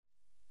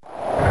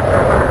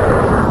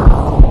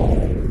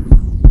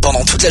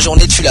Toute la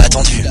journée tu l'as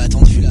attendu.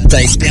 T'as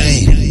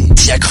espéré,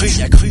 t'y as cru.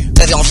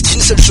 T'avais envie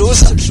d'une seule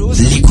chose,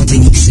 l'écouter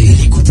mixer.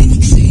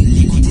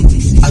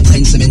 Après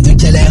une semaine de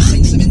galère,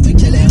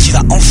 tu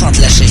vas enfin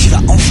te lâcher.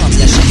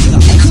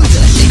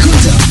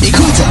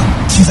 Écoute,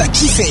 tu vas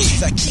kiffer.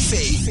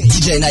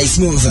 DJ Nice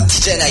Move,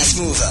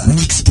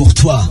 mix pour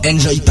toi.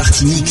 Enjoy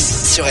Party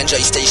Mix sur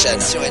Enjoy Station.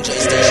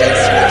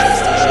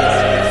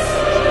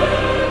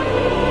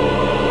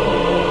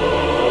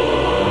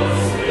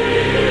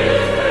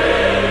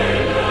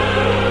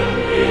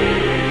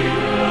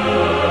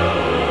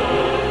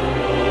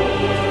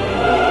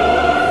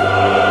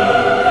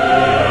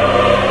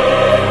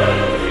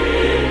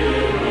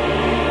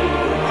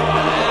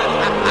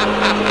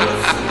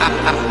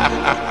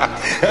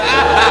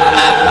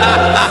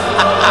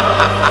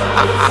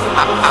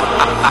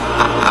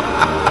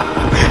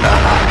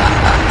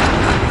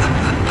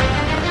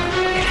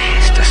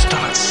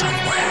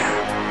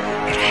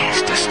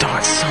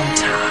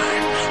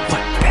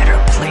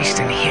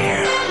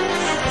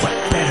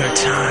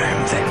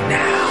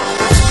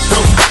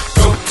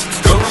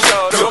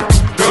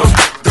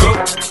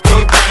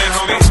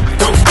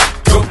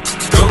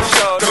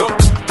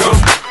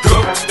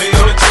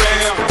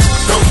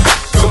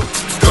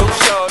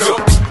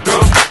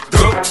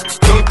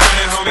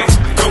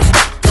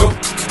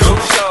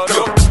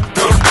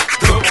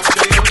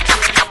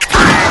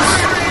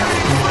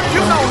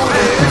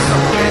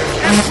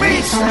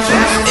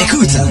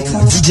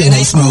 DJ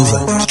Nice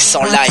Move, mix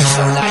en live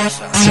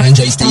sur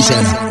Enjoy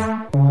Station.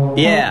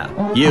 Yeah,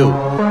 you.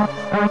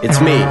 It's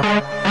me,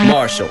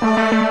 Marshall.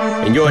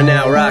 And you're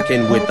now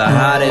rocking with the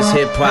hottest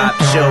hip-hop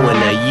show in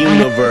the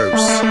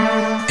universe.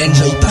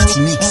 Enjoy Party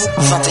Mix,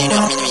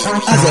 21h minuit,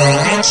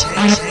 avec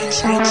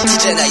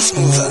DJ Nice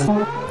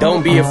Move.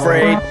 Don't be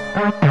afraid,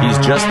 he's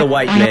just a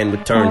white man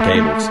with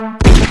turntables.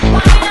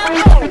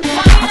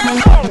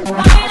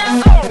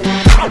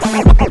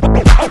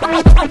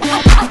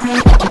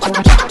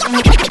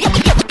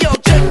 Yo,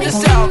 check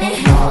this out.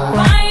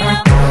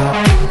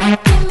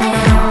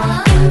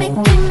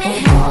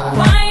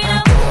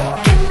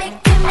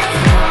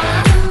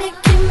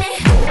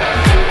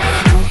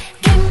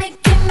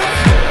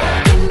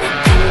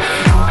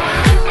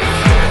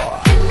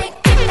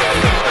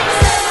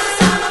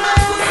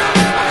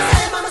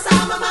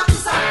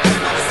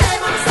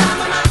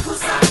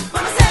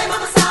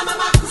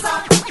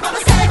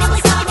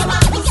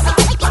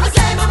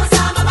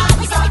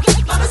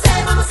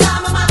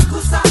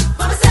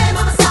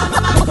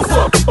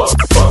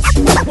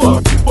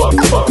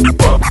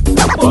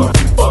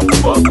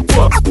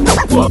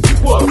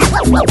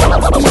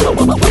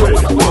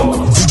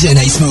 DJ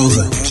Nice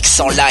Move, mix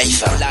en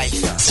live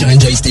sur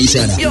Enjoy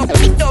Station.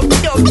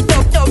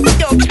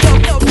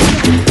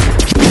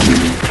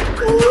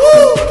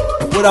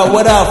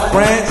 What up,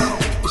 friends?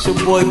 It's your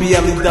boy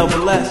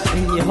BLE-SS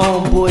and your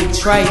homeboy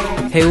Trite.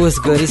 Hey, what's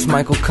good? It's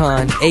Michael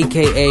Kahn,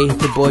 aka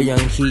the Boy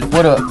Young Heat.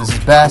 What up? This is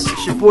Bass.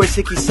 It's your boy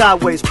Sicky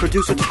Sideways,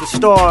 producer to the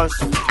stars.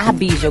 I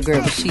be your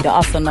girl Rashida,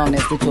 also known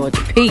as the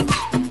Georgia Peach.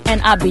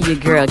 And I be your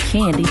girl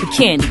Candy, the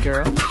Candy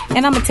Girl.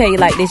 And I'ma tell you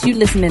like this, you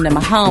listening to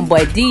my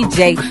homeboy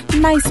DJ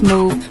Nice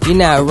Move. You're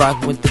now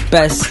rocking with the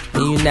best,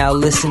 and you're now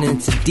listening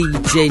to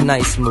DJ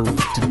Nice Move.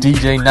 To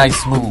DJ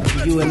Nice Move.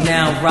 You are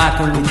now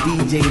rocking with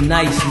DJ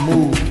Nice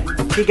Move.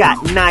 He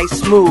got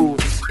nice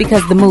moves.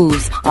 Because the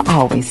moves are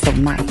always so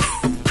nice.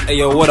 Hey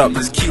yo, what up?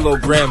 This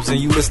Kilograms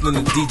and you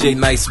listening to DJ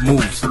Nice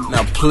Moves.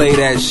 Now play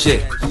that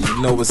shit.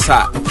 You know it's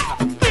hot.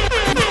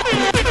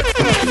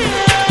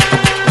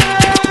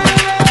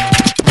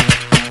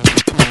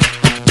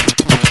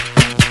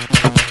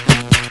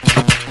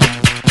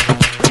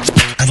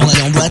 Avant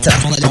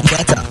d'aller en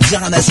boîte, viens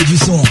ramasser du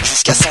son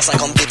jusqu'à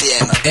 150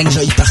 BPM.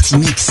 Enjoy Party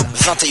Mix,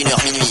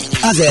 21h minuit.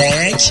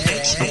 Avec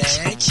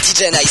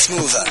DJ Nice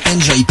Move.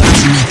 Enjoy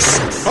Party Mix.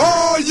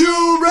 Are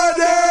you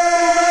ready?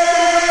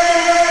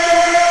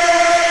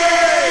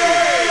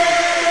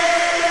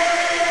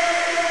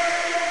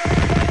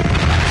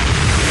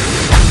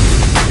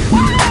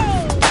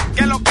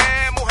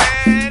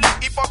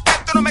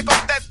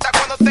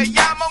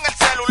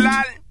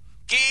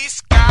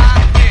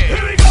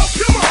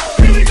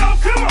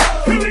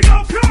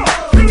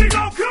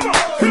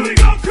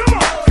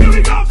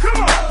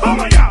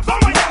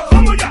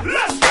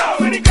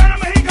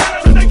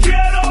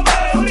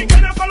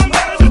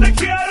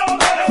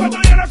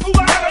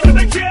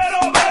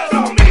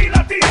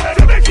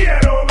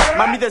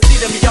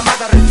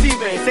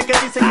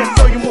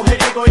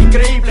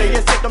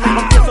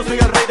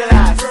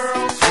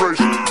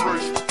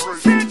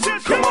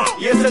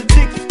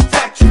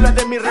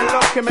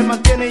 Que me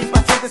mantiene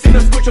impaciente si no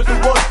escucho tu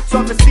voz,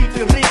 suavecito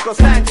y rico,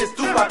 Sánchez,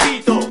 tu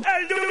papito.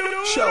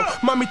 Show,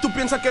 mami, tú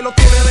piensas que lo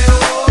tienes de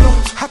oro,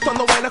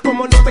 actuando buena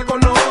como no te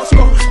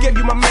conozco. Gave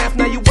you my math,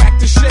 now you act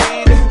the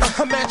shade.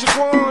 A magic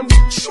wand,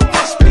 you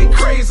must be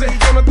crazy.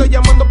 Yo no estoy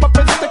llamando pa'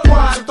 pedirte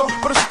cuarto,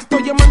 pero sí te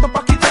estoy llamando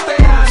pa'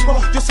 quitarte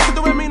algo. Yo sé que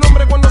tú ves mi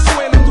nombre cuando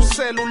suena en tu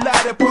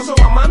celular. Esposo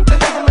o amante,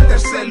 déjame en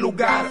tercer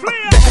lugar.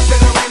 Déjate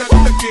de vaina que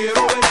te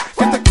quiero ver,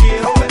 que te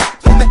quiero ver,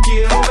 que te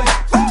quiero ver.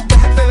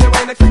 Déjate de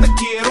vaina que te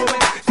quiero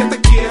ver.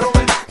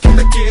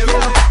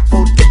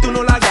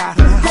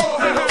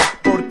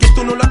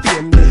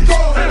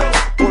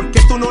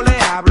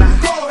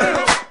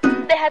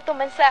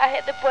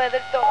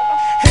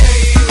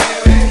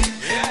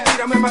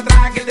 tírame para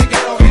atrás que te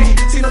quiero ver.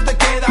 Si no te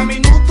queda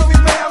minuto,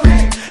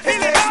 vipéame.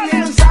 Este es mi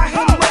mensaje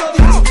número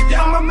 10.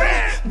 Llámame.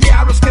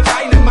 Diablos que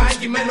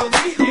Dynamite y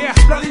Melody.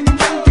 La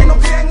dimensión que no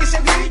crean ese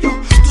brillo.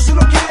 Tú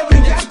solo quieres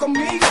brillar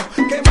conmigo.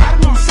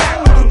 Quemarme un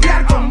cerro,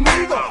 brillar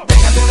conmigo.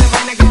 Déjate de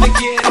vaina que te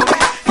quiero ver.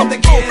 Que te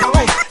quiero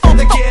ver. Que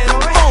te quiero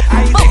ver.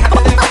 Ahí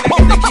déjate de vaina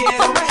que te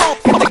quiero ver.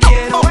 Que te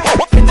quiero ver.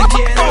 Que te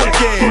quiero ver.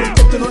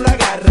 Porque tú no la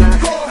agarras.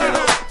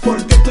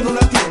 Porque tú no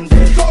la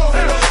atiendes.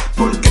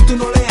 Porque tú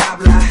no le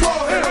hablas.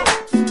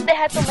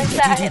 Deja tu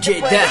mensaje.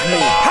 DJ Daphne.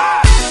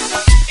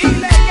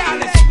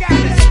 Ilegales.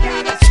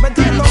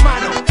 Metiendo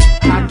mano.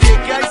 Aquí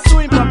que hay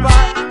swing, papá.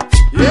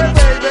 Yeah,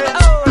 baby.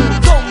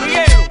 Con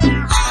Miguel.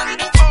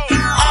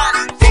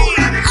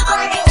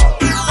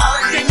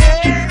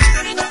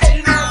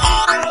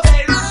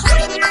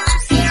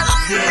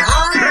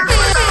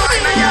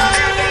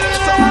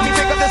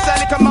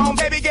 Come on,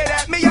 baby, get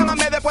at me.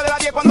 Llámame después de las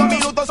 10 cuando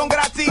minutos son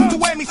gratis. To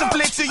wear me some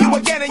flicks, see you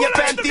again in your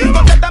panties.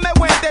 Contéstame,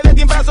 fuerte de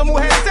timbrazo,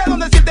 mujer. Sé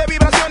dónde sientes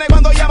vibraciones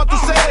cuando llama tu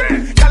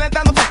ser.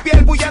 Calentando tu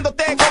piel,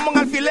 bullándote como un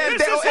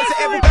alfilete. O ese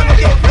es buscando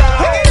que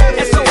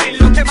eso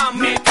es lo que más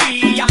me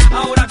pilla.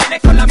 Ahora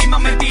vienes con la misma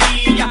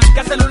mentira. Que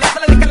al celular se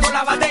le descargó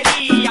la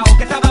batería. O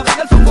que estaba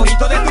hablando el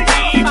favorito de tu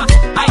prima.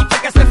 Ahí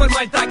fue que se formó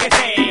el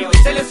traqueteo. Y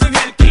se le subió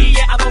el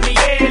quille a Don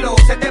Miguelo.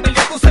 Se te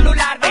perdió tu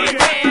celular de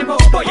nuevo.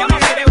 Voy a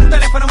mover de un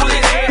teléfono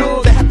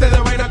modelo. déjate de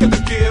vaina que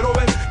te quiero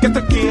ver. Que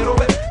te quiero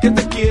ver. Que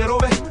te quiero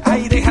ver.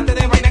 Ahí déjate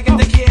de vaina que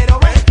te quiero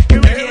ver. Que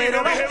te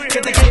quiero ver.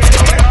 Que te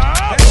quiero ver.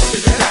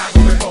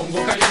 Me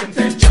pongo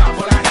caliente,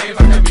 chavo la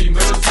jeva que a mí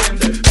me lo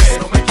enciende.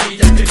 Pero me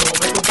quilla que no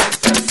me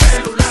contesta el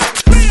celular.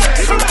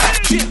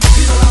 Si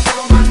no la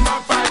puedo mandar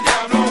para el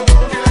diablo.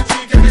 Que la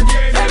chica que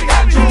tiene el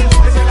gancho.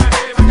 Esa es la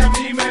jeva que a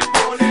mí me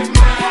pone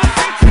mal.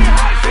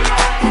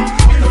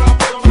 Si no la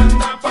puedo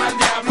mandar para el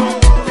diablo.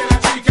 Que la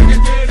chica que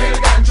tiene el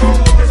gancho.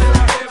 Esa es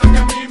la jeva que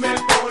a mí me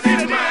pone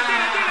mal.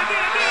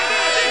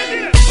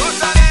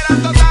 Gozadera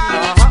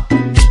total.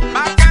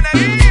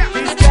 Bacanería.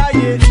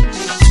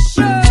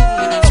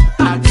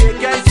 Aquí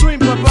que hay swing,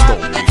 papá.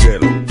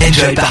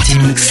 Enjoy Party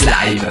Mix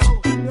Live.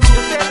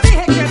 Te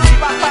dije que no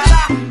iba a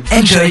parar.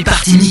 Enjoy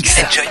Party Mix.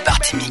 Enjoy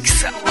Party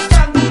Mix.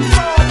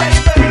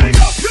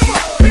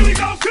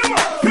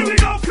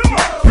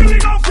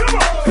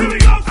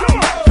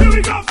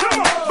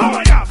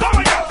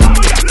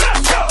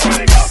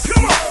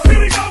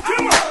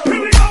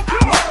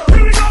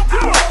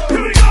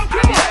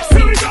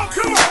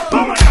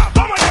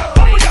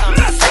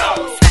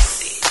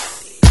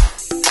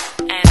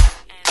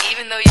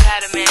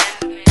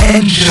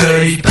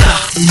 Enjoy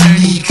Party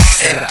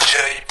Mix.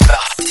 Enjoy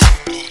Party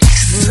Mix.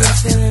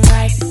 Feeling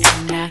right,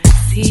 and I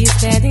see you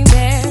standing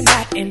there,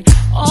 not an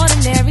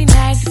ordinary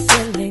night,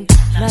 feeling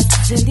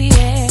lust in the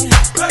air.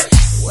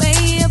 Way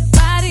your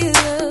body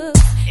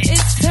looks,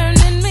 it's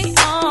turning me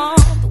on.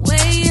 The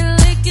way you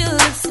lick your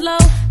lips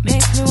slow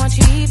makes me want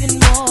you even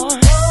more.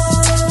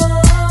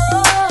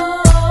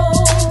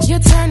 You're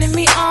turning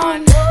me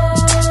on.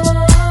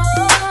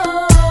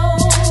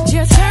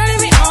 You're turning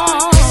me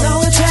on. So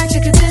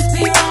attracted, could this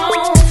be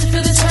wrong? To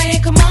feel this way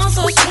and come on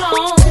so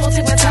strong. Won't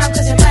take my time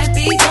cause you might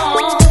be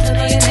gone. Don't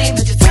know your name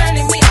but you're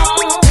turning me on.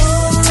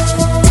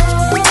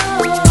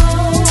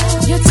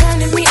 You're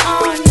turning me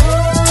on.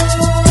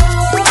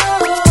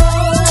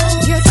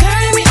 You're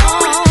turning me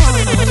on.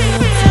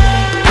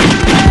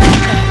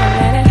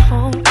 Right at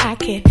home I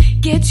can't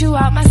get you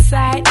out my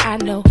sight. I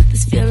know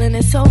this feeling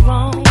is so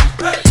wrong.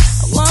 I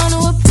wanna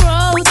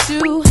approach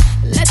you,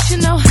 let you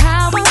know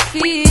how I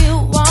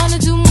feel. Wanna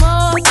do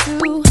more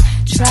to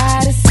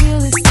try to seal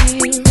this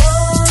deal.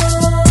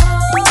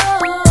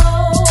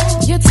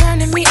 You're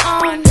turning me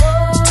on.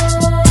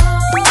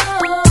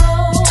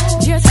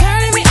 You're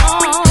turning me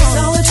on.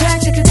 So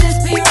attracted, could this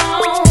be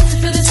wrong? To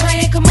feel this way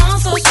and come on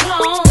so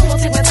strong.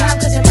 Won't take my time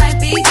cause you might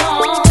be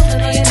gone. Don't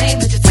know your name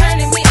but you're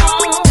turning me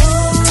on.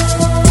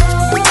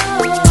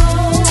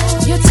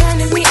 You're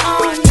turning me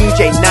on. DJ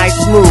Nice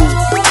Move.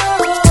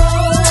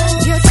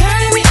 You're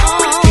turning me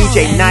on. DJ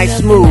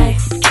Nice Move.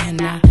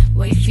 Can I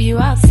wait for you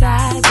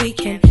outside? We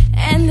can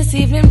end this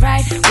evening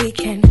right. We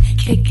can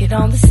kick it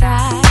on the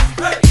side.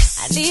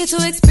 I need to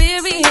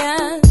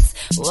experience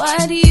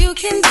what you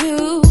can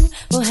do.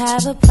 We'll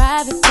have a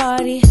private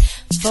party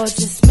for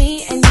just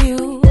me and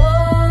you.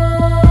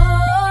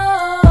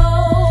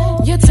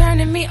 You're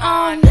turning me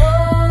on.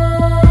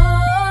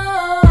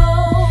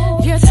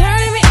 You're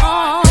turning me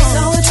on.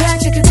 So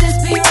attracted, could this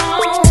be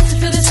wrong? To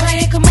feel this way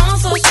and come on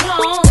so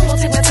strong.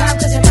 Won't take my time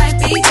cause you might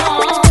be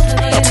gone. Don't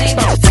know your name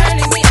but you're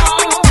turning me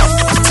on.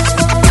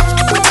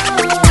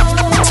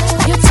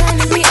 You're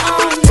turning me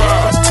on. You're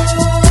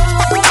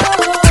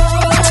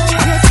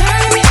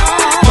turning me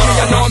on. Mami,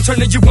 I know I'm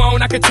turning you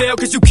on, I can tell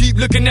cause you keep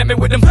looking at me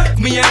with them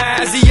me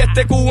eyes. Y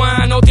este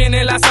cubano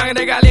tiene la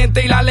sangre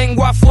caliente y la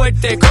lengua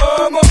fuerte.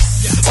 ¿Cómo?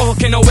 Ojos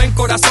que no ven,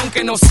 corazón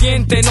que no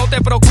siente. No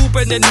te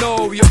preocupes del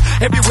novio.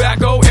 Everywhere I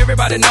go,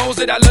 everybody knows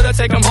that I love to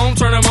take them home.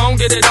 Turn them on,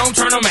 get it on,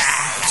 turn them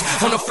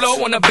out. On the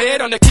floor, on the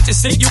bed, on the kitchen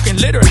sink, you can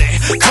literally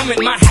come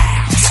in my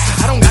house.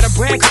 I don't got a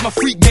brand cause my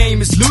freak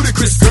game is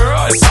ludicrous,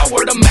 girl. It's all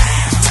word of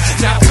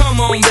mouth. Now come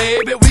on,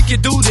 baby, we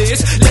can do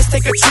this. Let's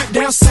take a trip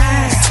down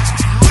south.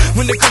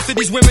 When it comes to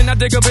these women, I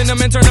dig up in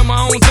them and turn them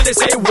on till they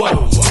say,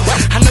 whoa.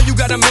 I know you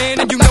got a man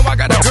and you know I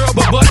got a girl,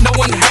 but no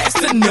one has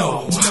to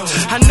know.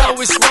 I know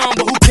it's wrong,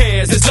 but who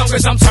cares as long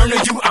as I'm turning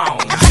you on.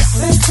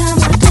 First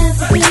time I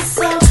ever been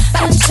so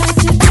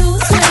attracted to a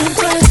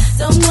stranger.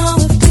 Don't know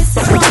if this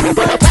is wrong,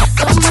 but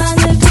don't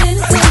mind living in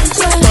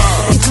danger.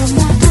 You come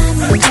my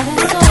mind that I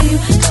saw you.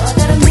 Thought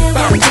that I'm here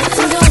when I get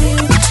to know you.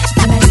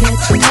 Can I get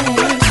your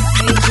name?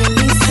 Making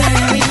me say.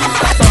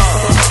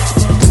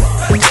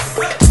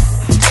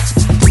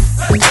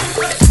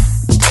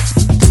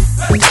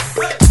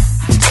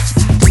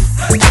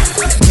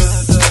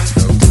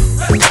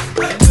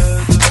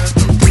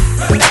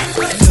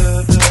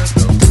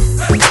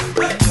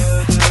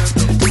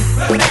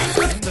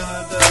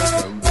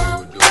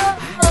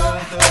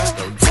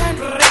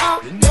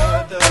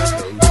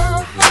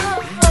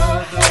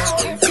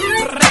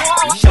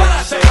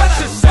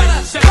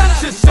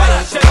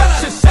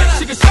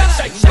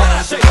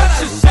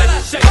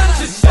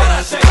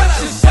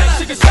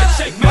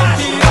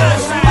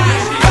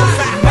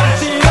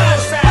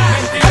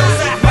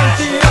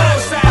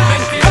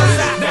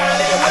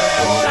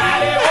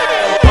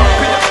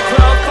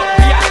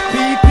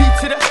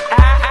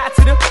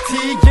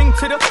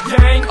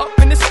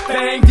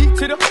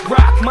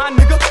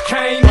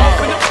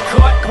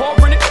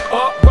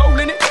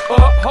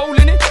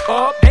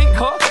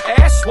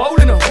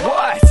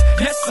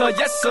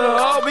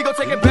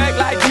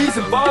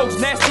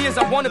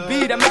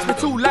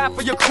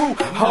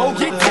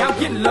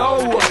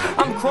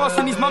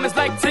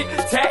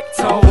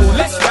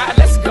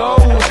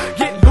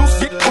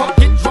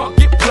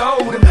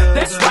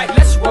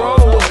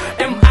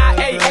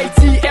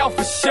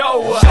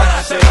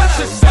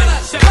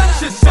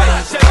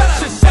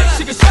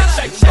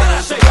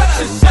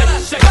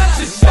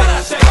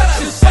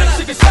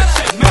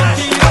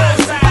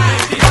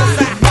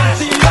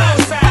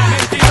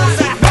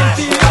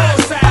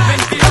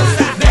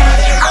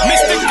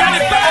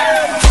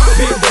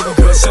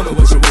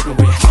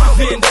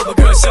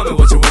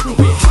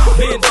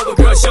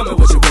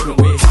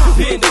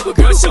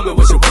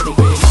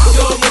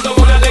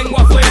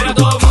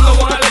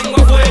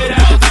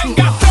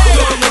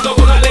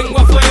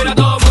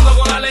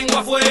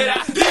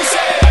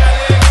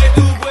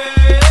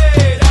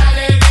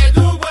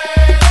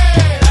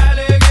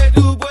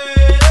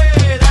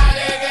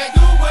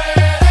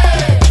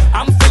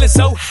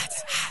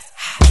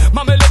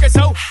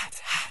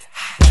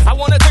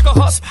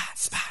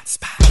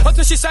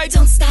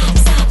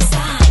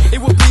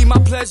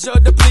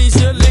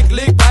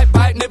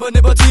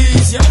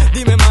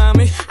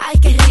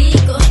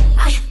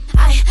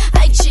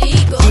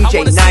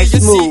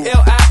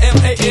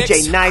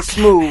 Nice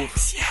Move.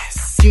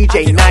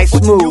 DJ Nice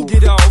Move.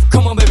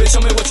 Come on, baby,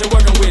 show me what you're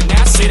working with.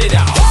 Now sit it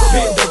out.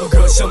 Bend over,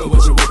 girl, show me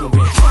what you're working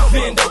with.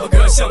 Bend over,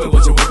 girl, show me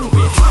what you're working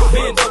with.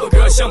 Bend over,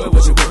 girl, show me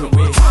what you're working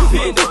with.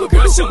 Bend over,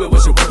 girl, show me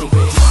what you're working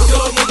with.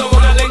 Todo el mundo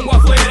con la lengua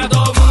afuera,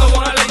 todo el mundo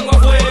con la lengua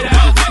afuera.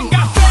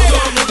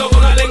 Todo el mundo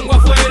con la lengua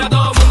afuera,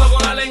 todo el mundo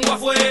con la lengua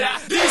afuera.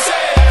 Dice.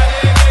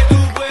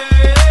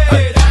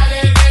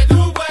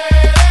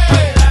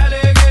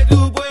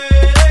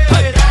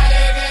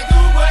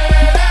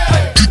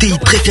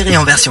 Préféré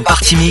en version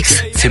Party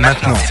Mix, c'est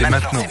maintenant.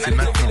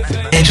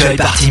 Enjoy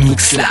Party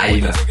Mix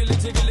live.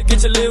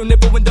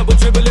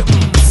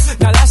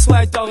 Now that's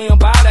why I talking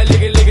about that.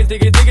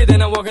 Lick it,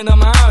 then I'm walking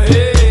them out.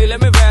 Hey,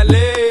 let me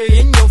valet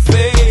in your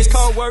face.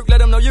 Call work, let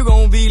them know you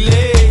gon' be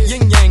late.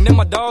 Yin yang, they're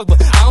my dogs,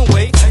 but I don't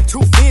wait.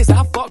 Two fins,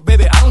 I fuck,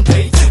 baby, I don't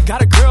date.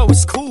 Got a girl,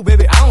 it's cool,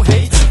 baby, I don't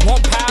hate.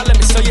 One pound, let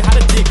me show you how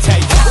to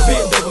dictate.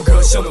 Bend over,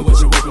 girl, show me what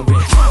you're working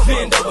with.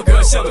 Bend over,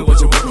 girl, show me what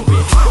you're working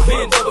with.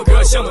 Bend over,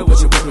 girl, show me what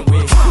you're working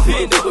with.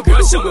 Bend over,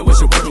 girl, show me what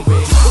you're working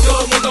with.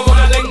 Todo el mundo con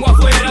la lengua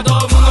afuera,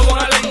 todo el mundo con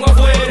la lengua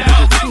afuera.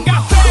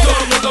 Todo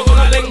el mundo con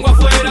la lengua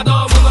afuera,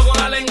 todo el mundo con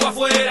la lengua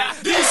afuera.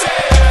 Dice.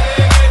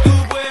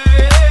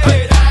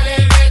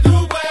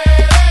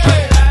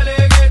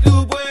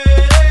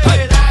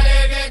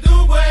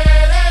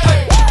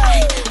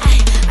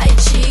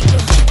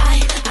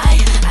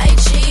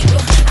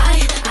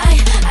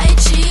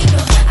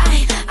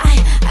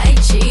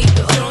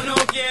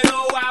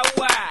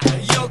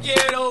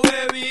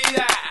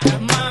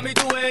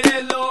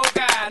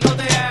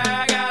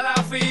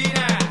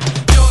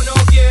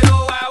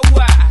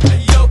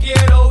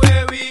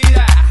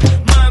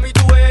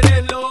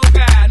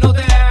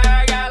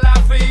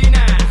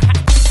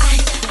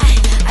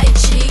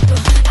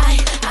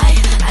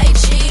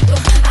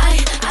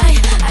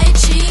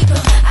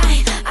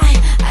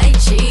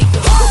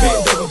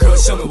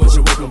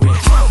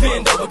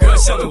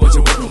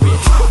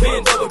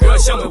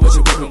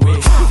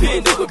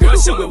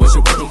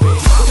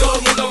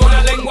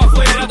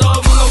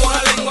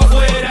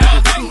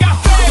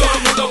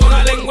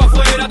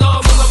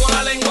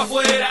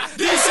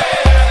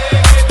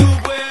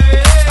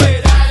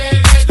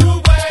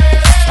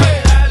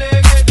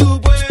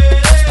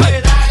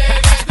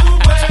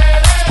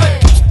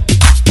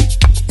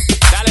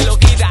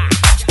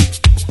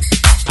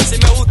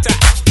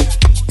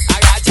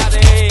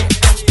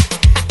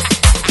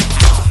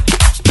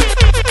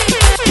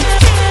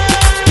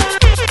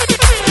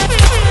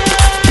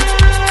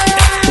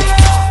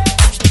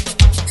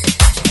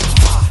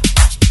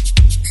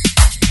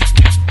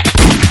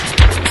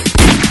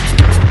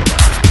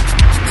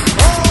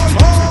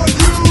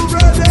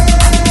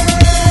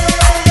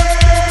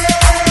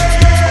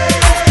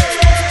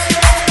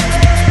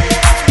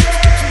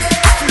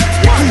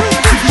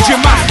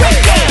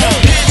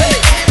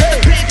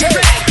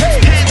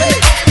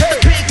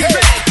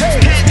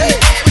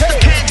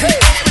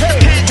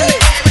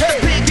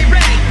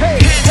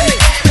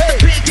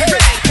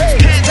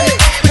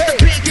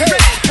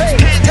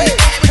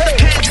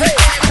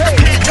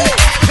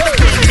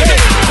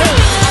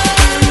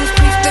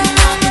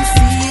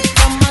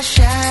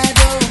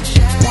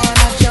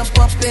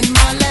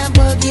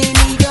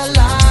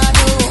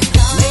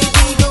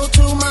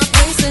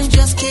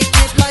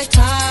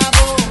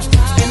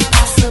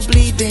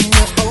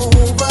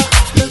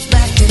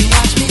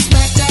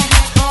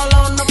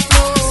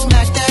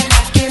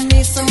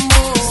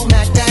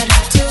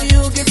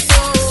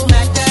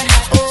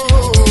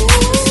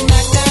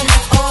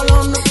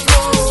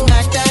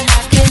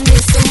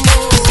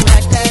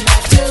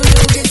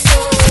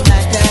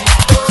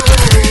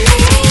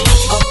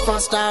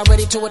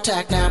 to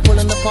attack now.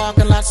 Pulling the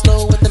parking lot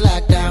slow with the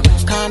lockdown.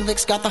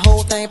 Convicts got the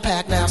whole thing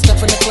packed now. Step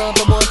in the club,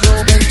 the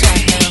wardrobe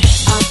intact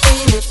now. I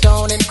feel it's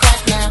on and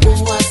crack now.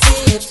 Ooh, I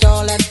see it's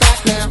all that back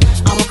now.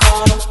 I'ma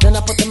call them, then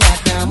I put the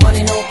Mac down.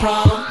 Money no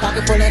problem,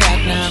 pocket full of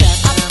that now.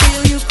 I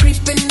feel you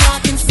creeping, I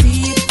can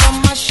see it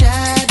from my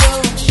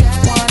shadow.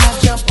 Wanna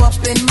jump up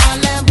in my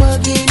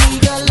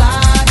Lamborghini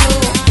Gallardo.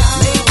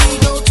 Maybe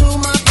go to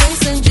my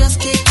place and just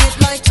kick it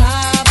like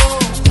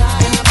Tybo.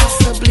 And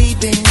possibly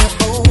bend you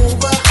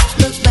over.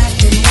 Look back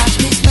and watch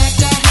me smack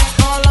that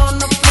all on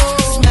the floor.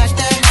 Smack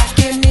that,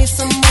 give me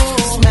some more.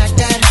 Smack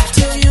that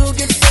till you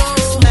get so.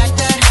 Smack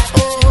that,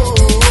 oh.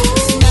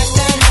 Smack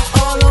that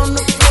all on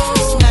the floor.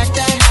 Smack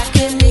that,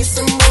 give me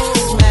some more.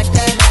 Smack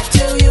that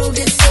till you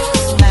get so.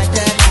 Smack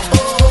that, oh.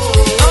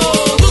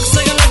 Oh, looks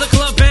like another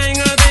club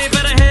banger. They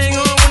better hang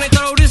on when they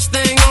throw this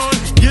thing on.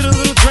 Get a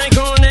little drink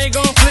on, they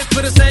gon' flip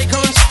for the sake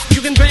on.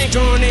 You can bank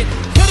on it.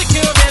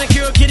 Pedicure,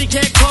 manicure, kitty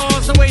cat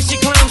claws. The way she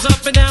climbs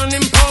up and down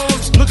them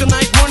poles. Looking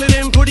like one of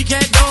them pretty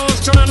cat dolls.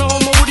 Trying to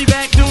hold my woody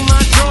back through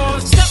my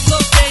drawers. Stepped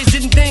those days,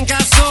 didn't think I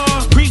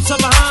saw. Creeps up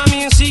behind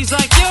me and she's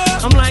like,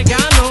 yeah. I'm like, I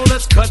know,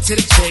 let's cut to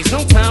the chase.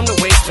 No time to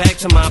waste, back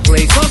to my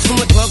place. Close from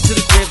the club to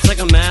the crib's like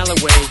a mile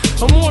away.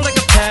 Or more like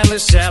a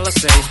palace, shall I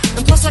say.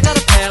 And plus I got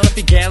a pal if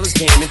the gal is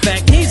game. In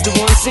fact, he's the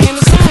one singing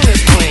the song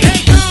that's playing.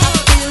 Hey, girl. I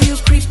feel you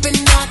creeping,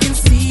 I can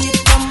see it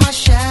from my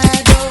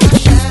shadow.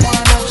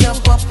 Wanna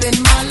jump up in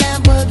my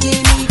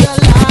Lamborghini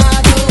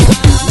Gallardo.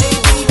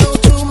 Maybe go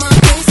to my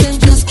place and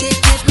just kick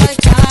it like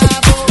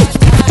Tybo.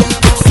 And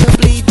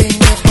possibly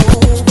bend you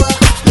over.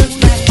 Look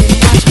back and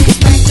watch me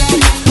smack that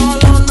all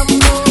on the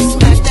floor.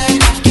 Smack that,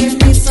 give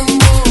me some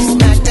more.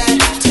 Smack that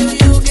till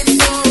you get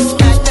so.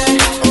 Smack that,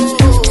 oh.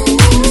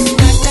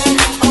 Smack that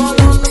all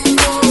on the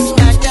floor.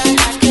 Smack that,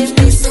 give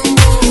me some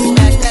more.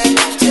 Smack that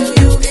till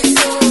you get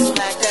so.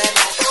 Smack that.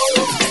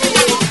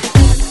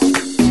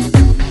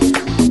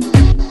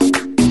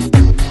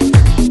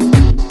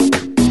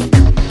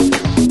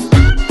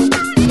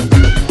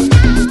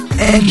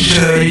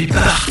 Enjoy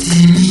Party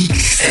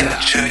Mix.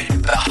 Enjoy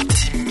Party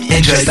Mix.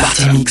 Enjoy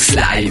Party Mix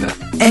live.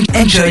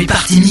 Enjoy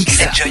Party Mix.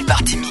 Enjoy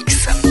Party Mix.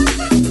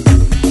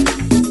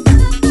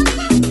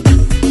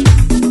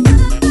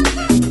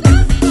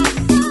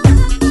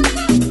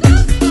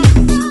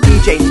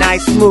 DJ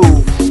Nice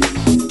Move.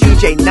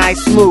 DJ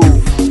Nice Move.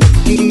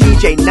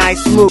 DJ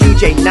Nice Move.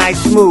 DJ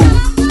Nice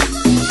Move.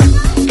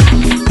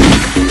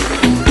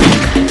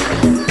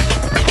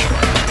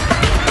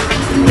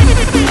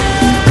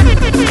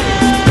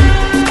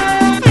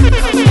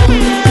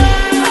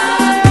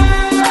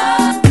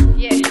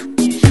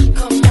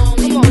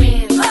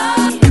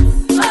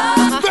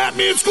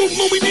 Batman, Scoop,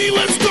 Movie D,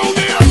 let's go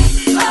now.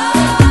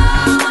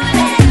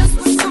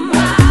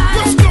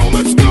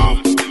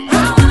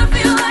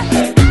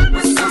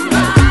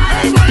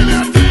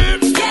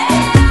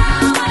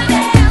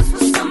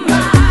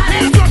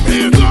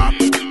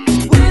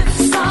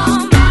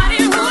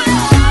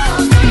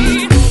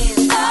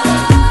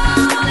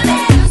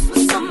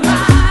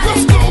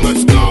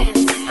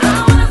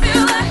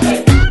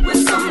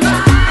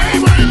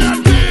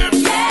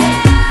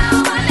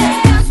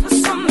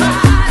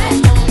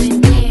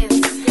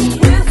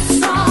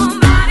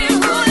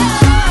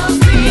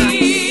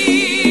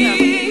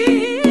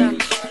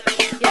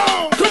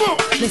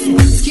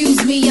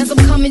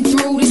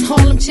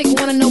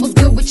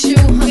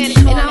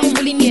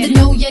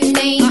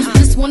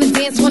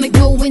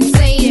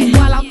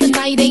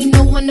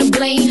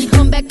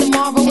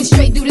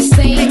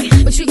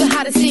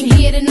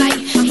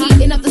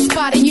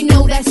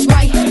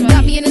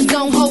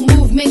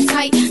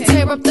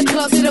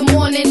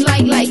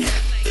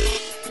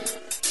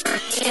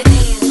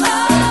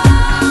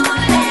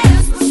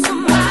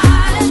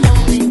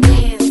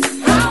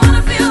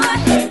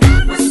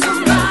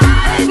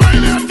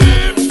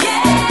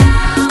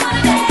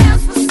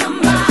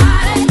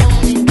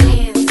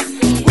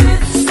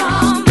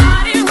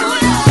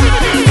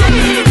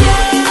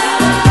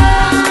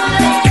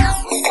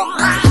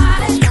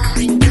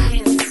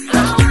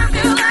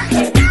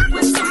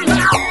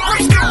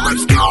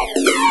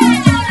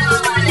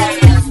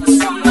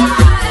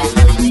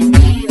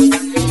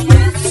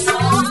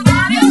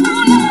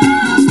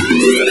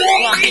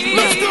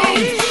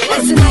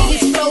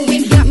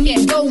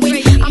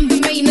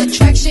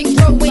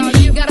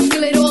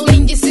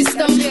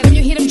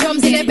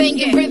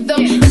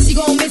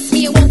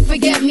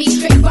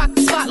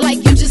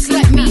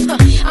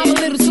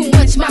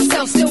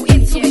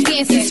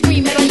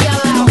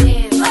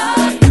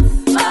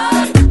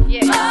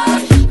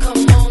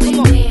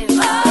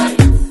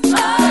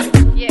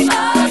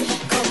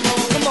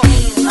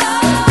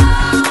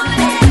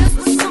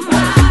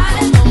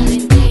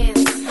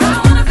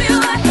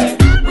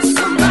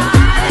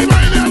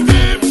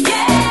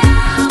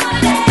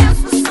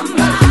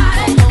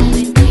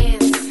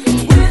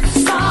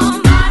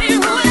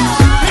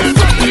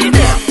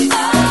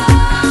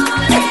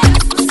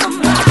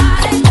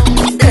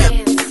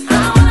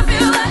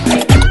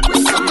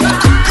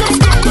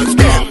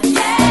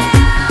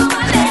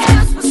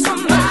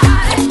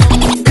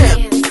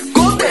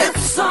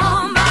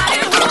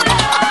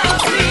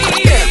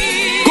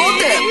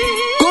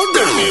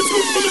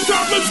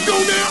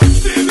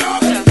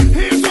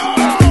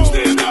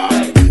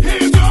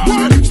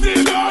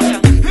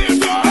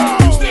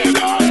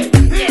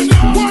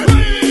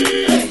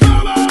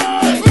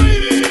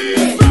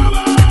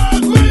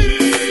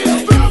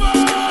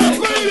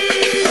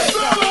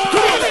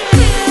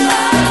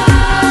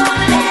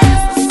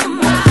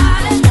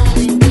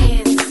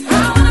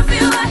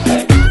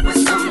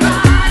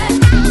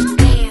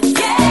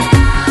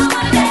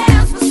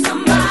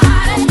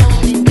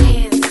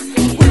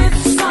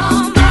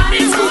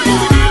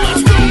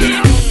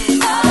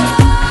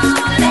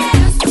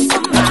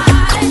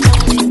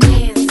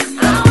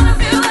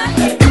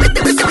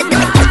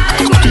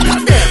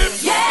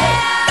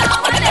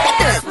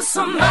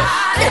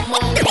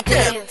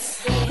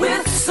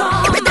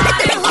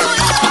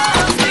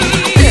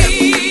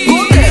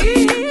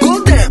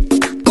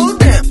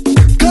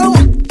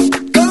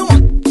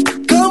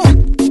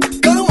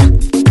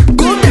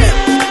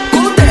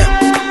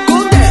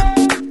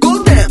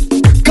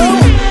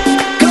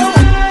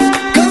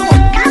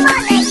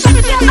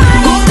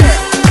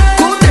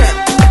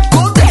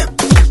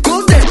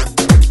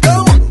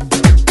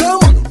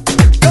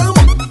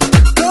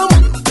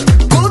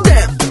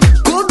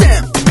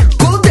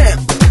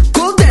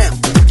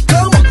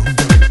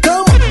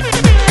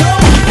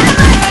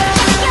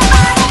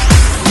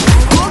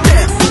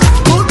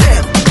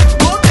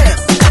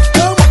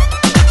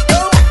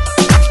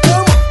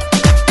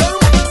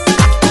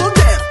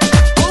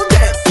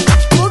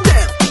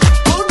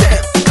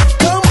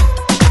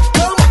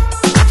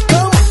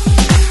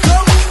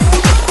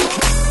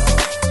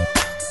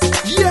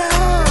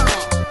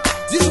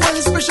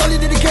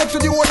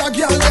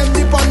 girl them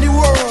deep on the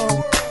world.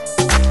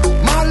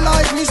 My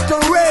life, Mr.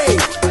 Ray,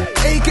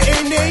 aka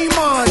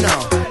Neyman.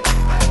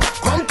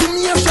 Come to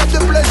me and shut the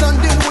place and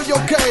deal with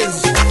your case.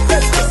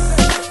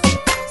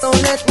 So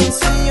let me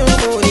see your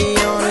booty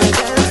on the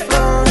dance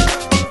floor.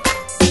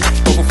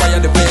 Over fire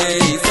the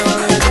place. On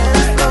the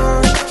dance floor.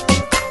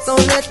 So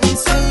let me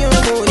see your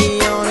booty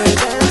on the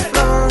dance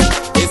floor.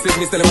 This is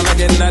Mr. Lemon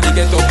again, now the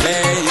ghetto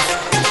place.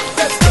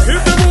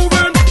 Keep the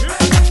moving,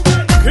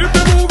 keep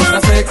the moving.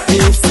 That's make me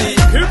see.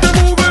 Keep the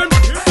moving,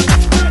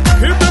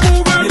 keep the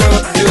moving. You know,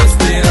 you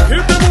still.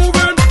 Keep the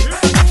moving,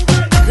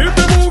 keep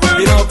the moving.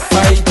 You know,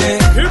 fighting.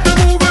 Keep the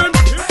moving,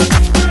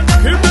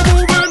 keep the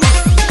moving.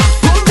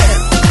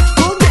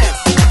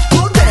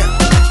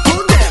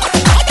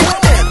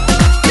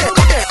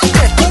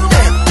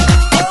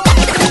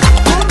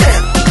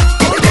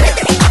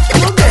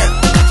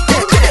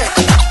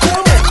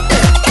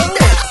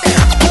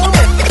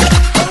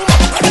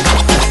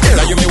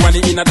 Now you me want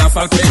it in a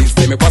dancehall place.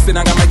 Say me bustin'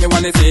 and make me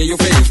wanna see you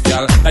face,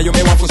 girl. Now you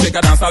me want to shake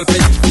a dancehall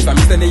place. Mr.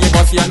 Mr. Name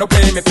boss, you no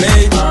play me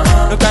play.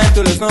 No time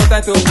to lose, no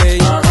time to play.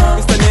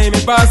 Mr. Name me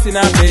boss in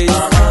a place.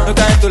 No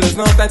time to lose,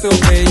 no time to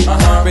play.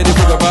 Ready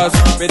for the boss,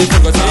 ready for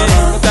the sing.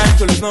 No time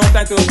to lose, no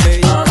time to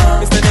play.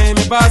 Mr. Name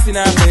me boss in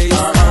a place.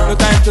 No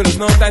time to lose,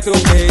 no time to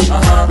play.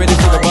 Ready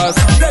for the boss.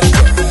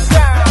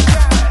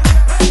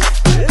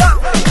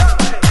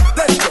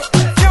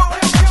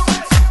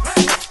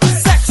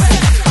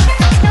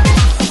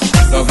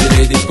 Lovely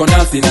ladies come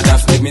dance in a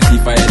dance, make me see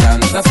fire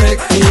dance. That's make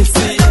me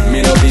see.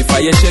 Me love if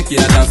I shake in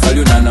a dance, all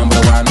you know number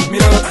one. Me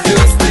love you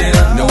still.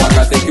 No one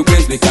can take you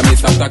place because me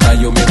stop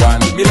talking, you me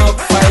one. Me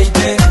love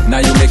fighting. Now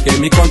you make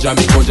me conjure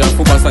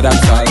for boss a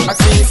dance hall. I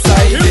see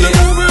side Keep the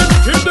moving,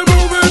 keep the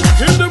moving,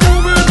 keep the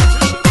moving.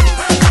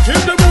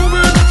 Keep the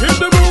moving, keep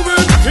the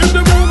moving, keep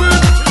the moving.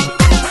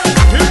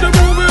 Keep the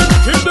moving,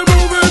 keep the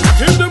moving,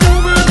 keep the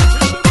moving.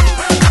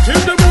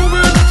 Keep the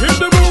moving, keep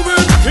the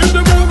moving, keep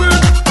the moving.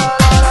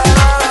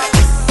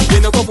 You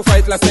know come for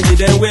fight last thing you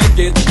then wake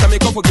it. Come me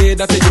come for get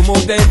that you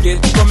more take it.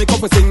 Come me come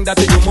for sing that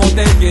you more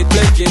take it.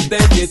 Take it,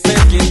 take it,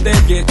 take it,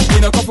 take it.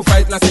 You know come for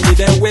fight last thing you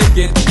then wake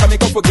it. Come me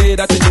come for get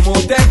that you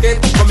more take it.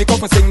 Come me come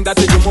for sing that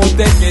you more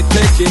take it.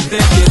 Take it,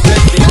 take it,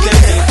 take it, take it,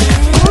 take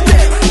it.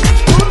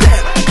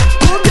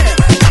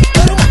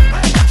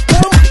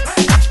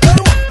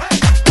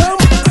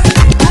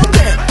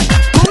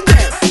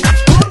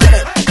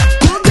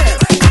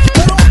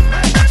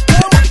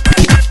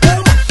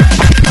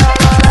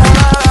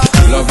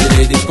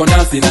 Come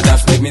dance in a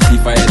dance, make me see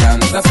fire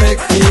dance. That's make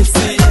me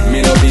see.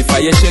 Me love if I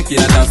shake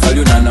in a dance, all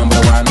you know number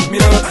one. Me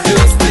love you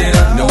still.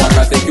 No one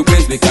can take you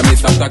place because me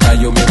stop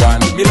talking, you me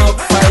one. Me love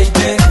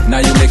fighting.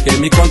 Now you make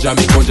me conjure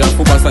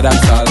for boss a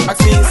dance hall.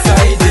 Ask me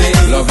inside it.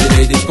 Lovely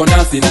ladies come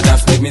dance in a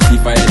dance, make me see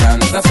fire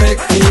dance. That's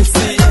make me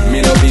see. Me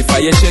love if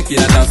I shake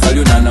in a dance, all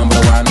you know number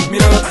one. Me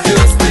love you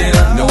still.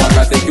 No one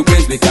can take you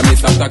place because me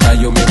stop talking,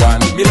 you me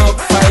one. Me love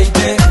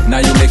fighting. Now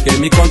you make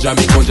me conjure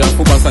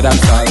for boss a dance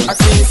hall. Ask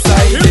me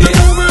inside it.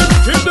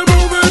 Keep the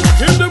moving,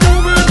 keep the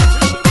moving.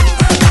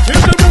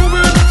 Keep the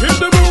moving, keep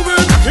the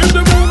moving, keep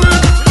the moving.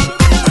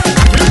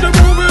 Keep the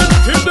moving,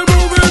 keep the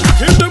moving,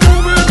 keep the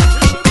moving.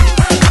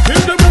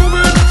 Keep the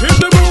moving, keep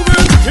the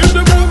moving, keep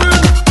the moving.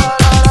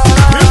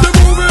 Keep the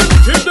moving,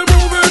 keep the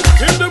moving,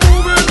 keep the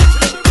moving.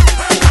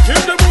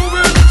 Keep the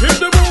moving, keep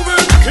the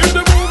moving, keep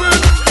the moving.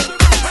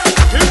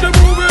 Keep the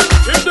moving,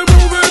 keep the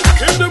moving,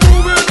 keep the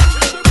moving.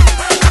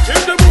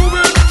 Keep the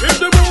moving, keep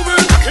the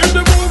moving, keep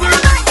the moving.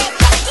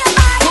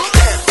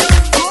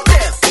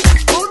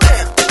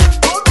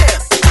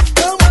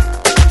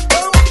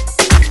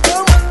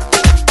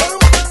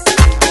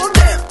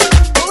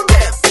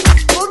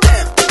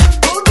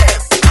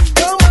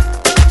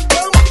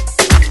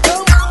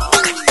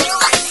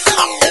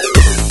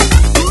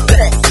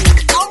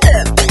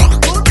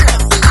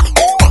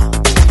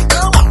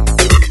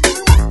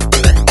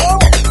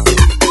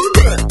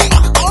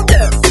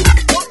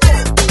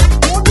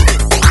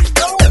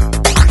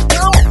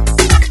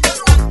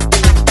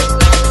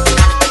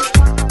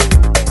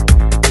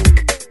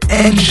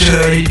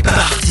 Enjoy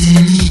Party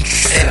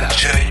Mix.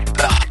 Enjoy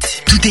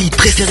Party. Tous tes hits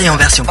préférés en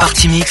version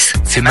Party Mix,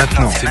 c'est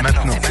maintenant.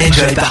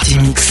 Enjoy Party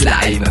Mix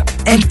live.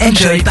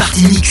 Enjoy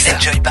Party Mix.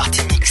 Enjoy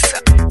Party Mix.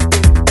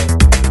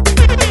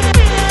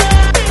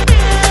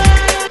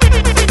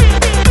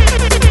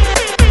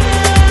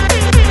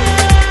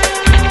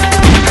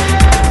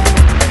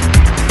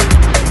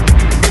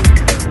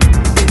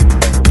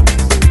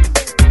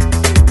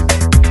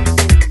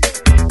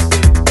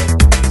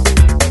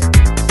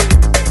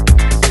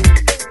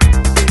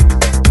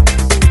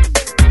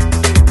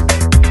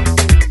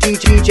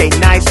 DJ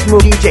Nice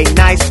Move, DJ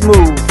Nice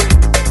Move.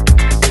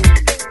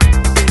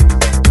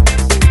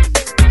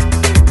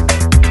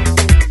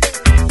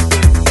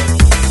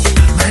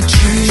 My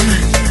dream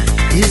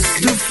is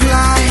to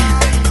fly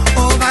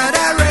over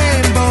the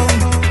rainbow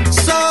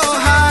so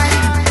high.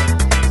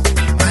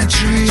 My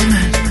dream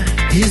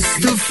is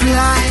to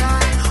fly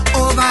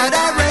over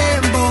the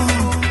rainbow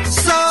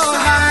so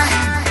high.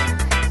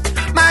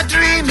 My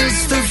dream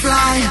is to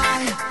fly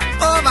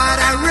over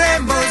the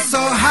rainbow so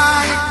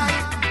high.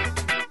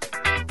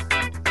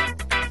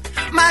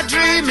 My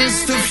dream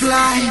is to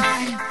fly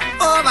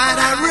over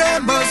that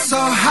rainbow so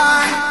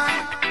high.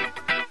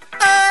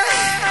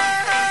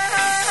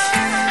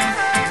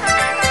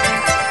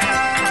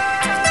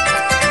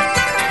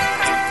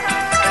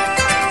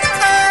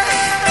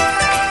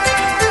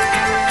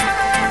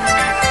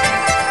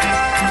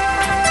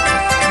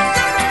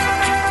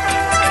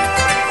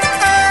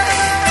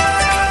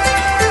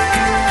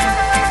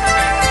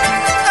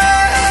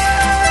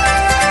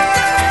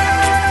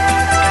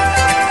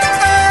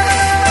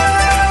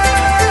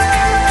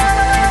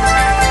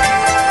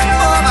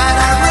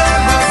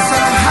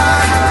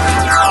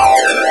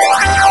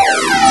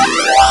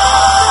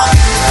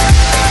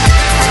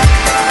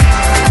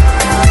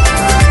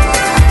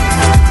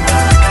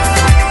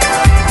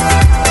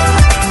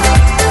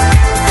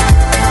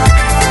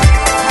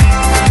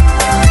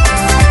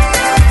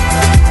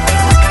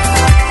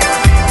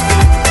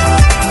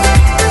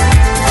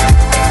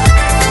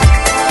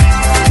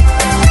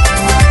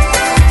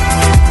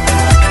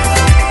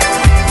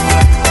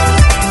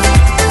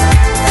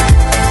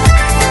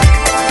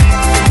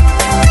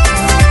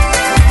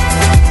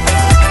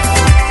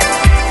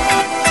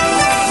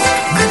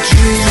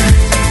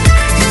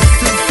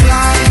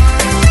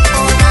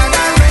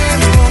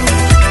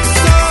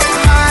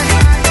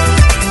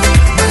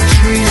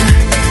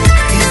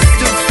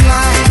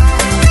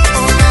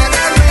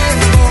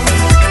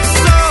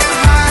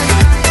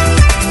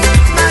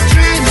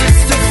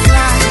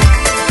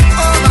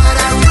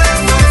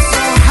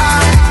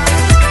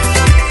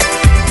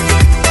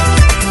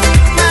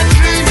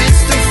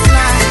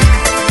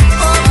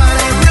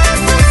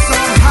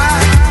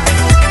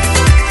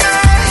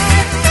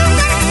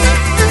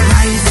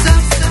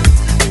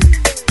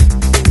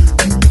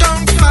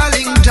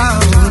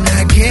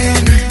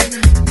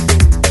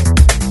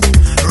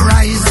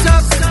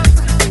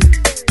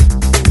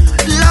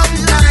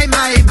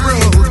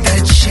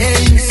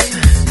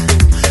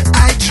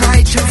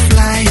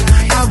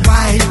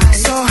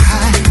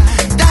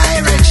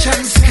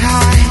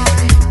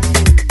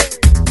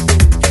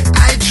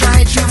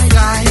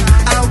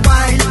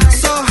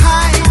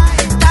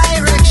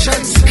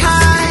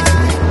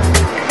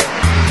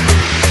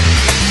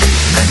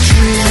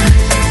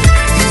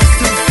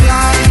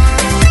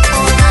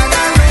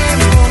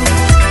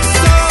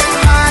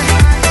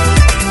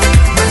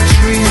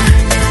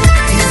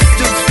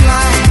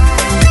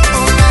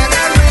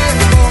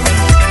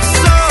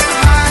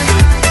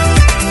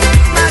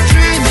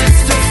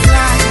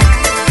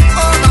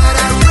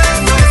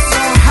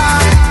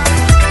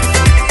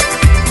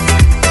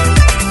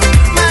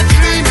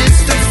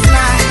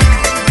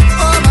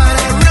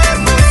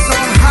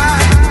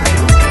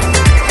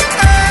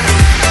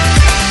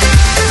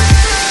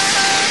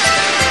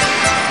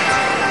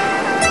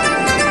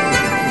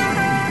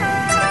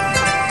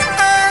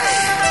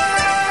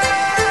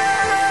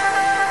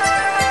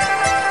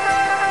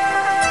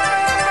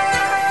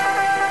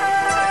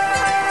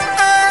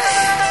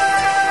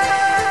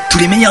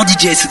 Les meilleurs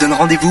DJ se donnent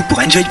rendez-vous pour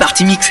Enjoy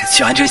Party Mix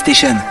sur Enjoy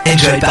Station.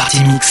 Enjoy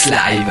Party Mix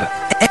live.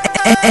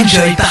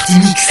 Enjoy Party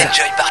Mix.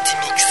 Enjoy Party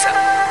Mix.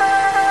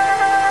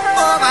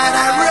 Over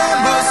that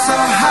rainbow so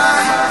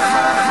high.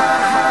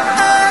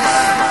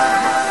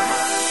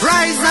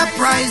 Rise up,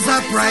 rise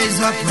up, rise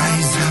up,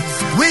 rise up.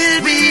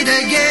 We'll beat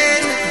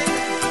again.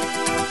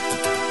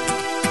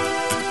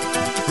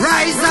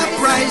 Rise up,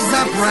 rise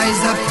up,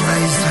 rise up,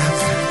 rise up.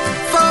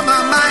 For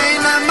my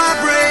mind and my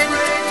brain.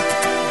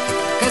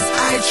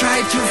 I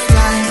try to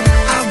fly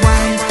a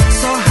while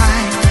so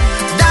high,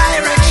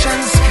 direction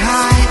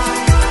sky.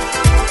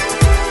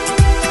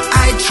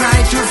 I try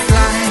to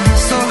fly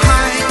so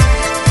high,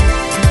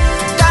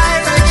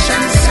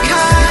 direction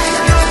sky.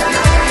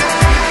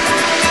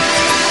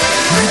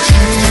 My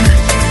dream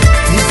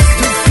is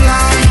to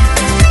fly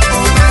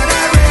over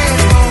the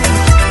rainbow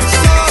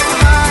so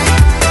high.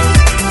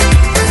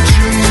 My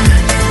dream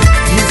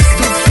is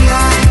to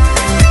fly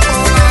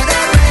over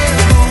the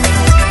rainbow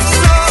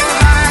so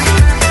high.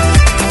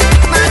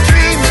 My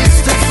dream is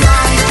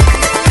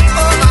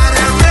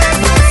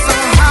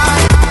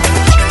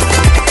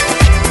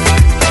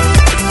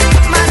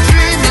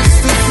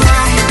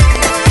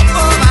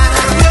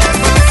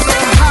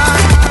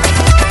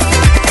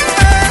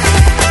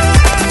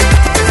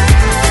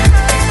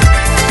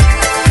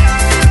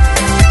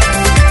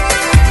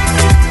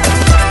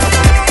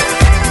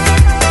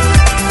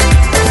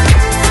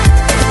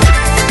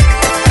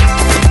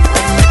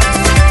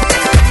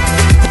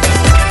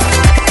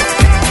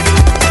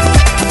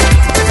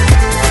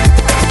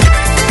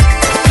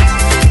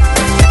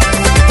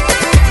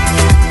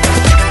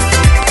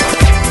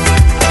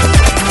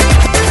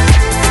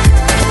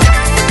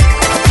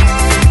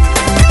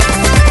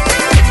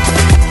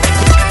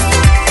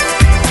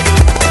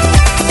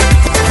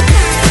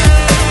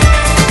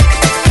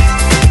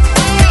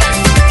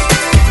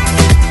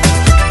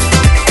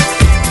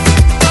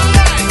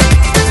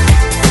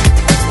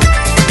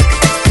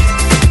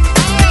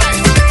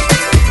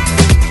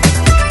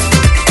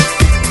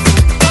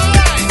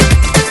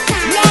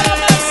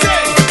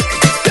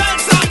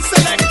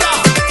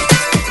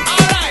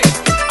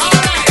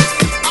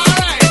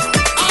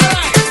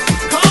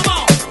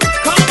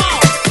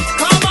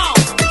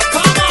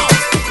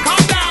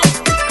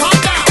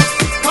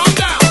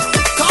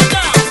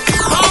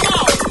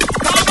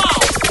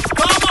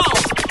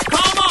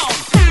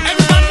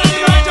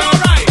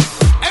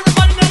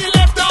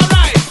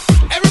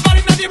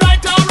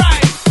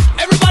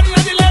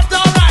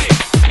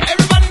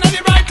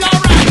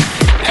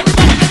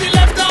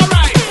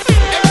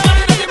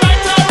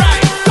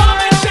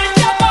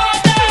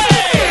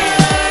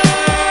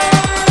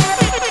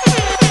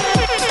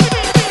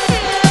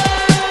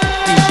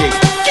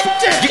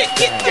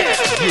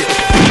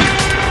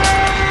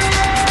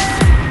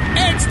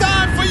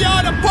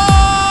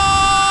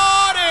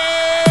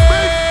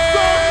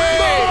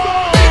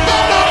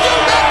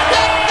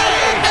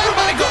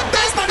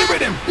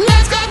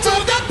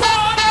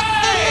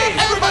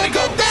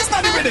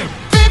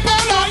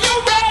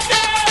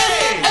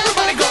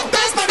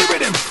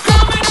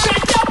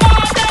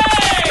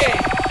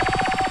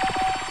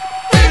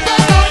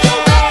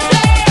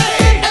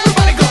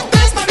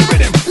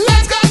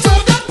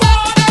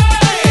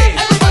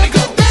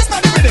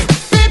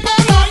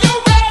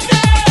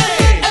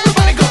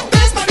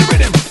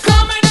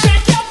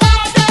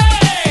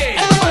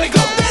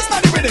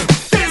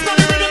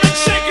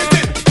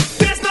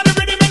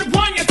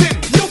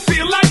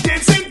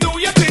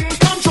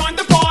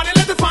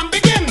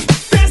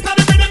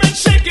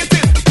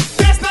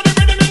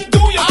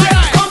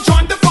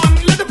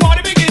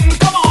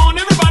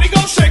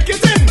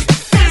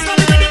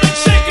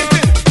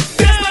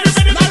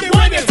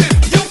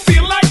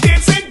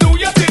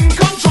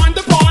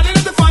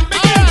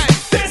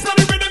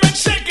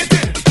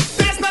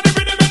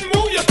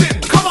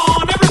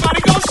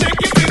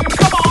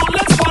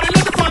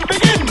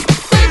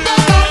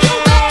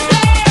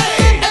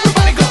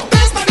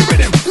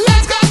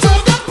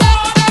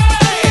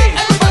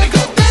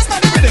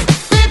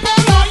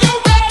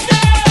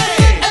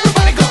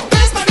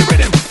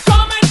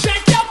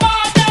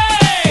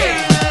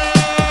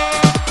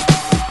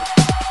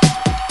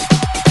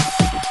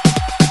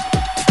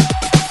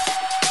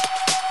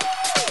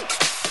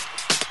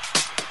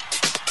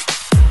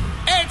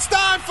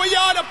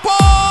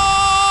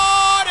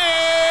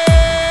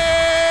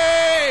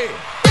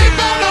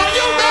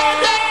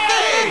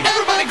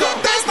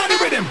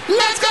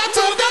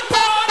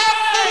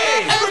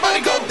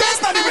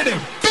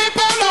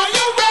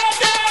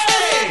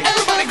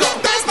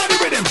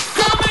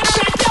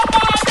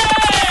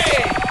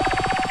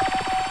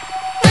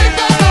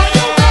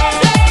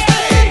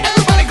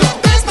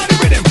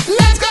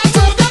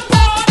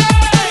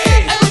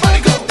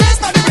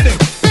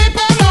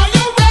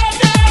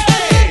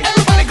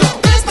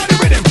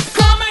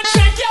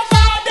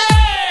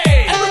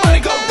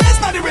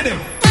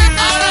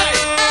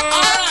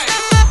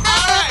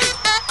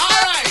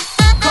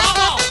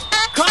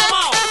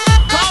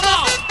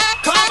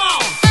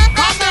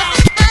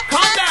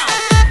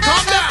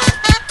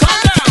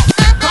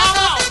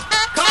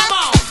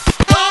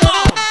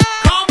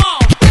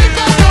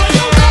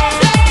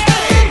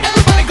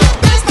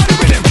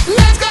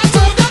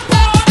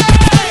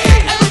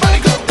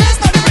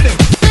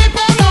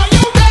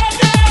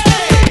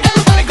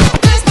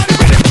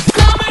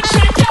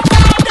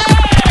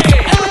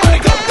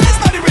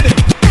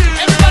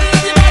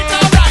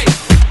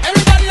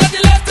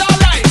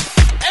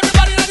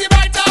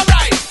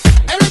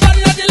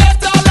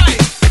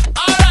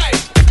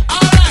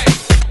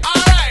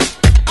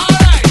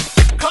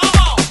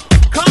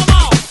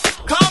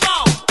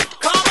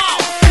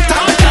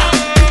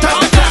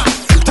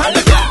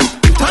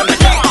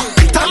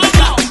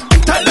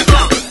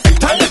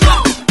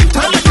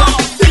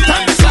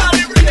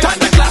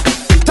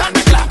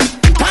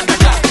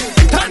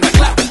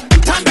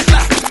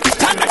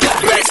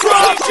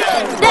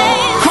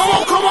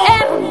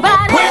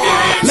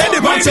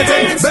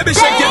baby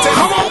shake your tail.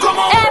 Come on, come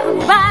on.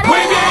 Everybody,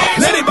 wave your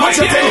hands. Let it bounce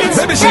your tail.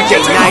 Baby shake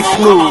your tail. Nice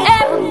move.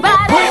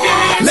 Everybody, wave your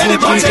hands. Let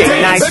it bounce your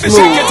tail. Nice baby move.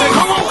 shake your tail.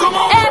 Come on, come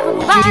on.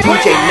 Everybody,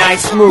 DJ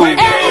Nice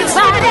Move.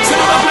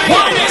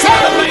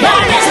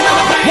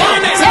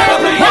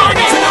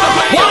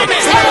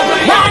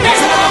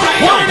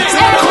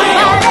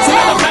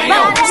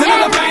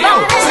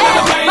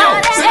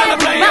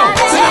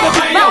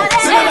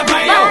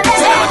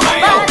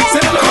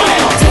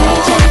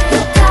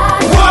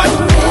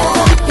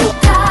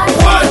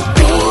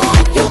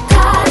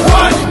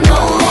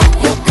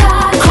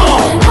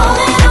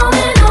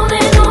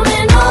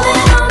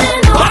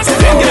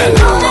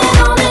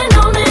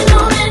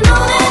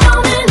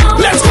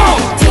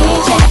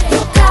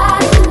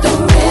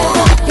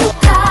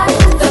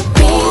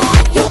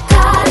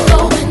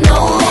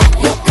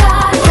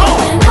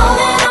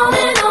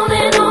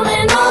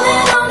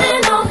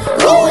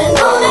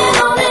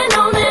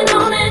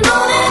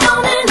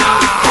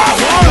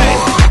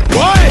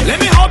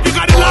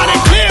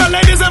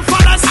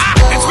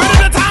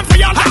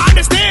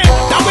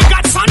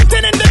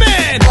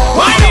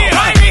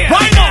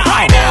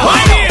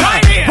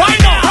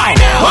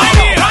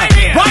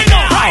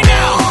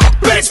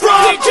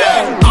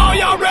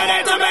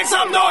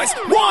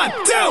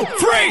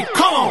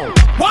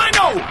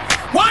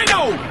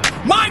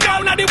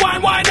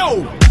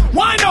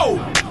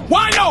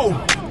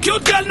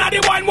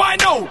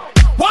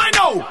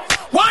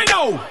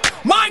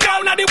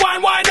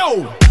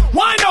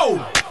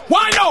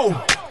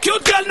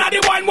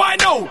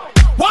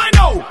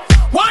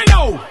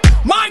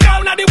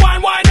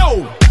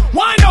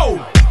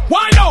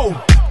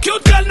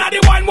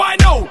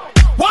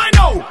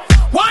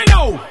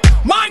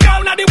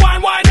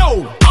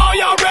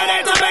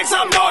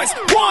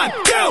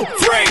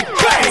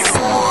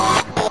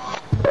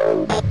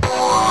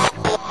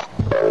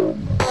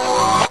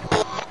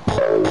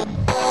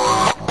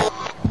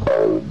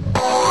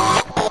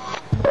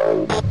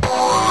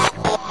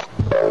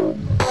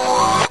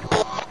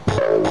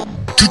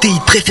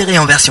 Préféré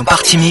en version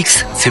Party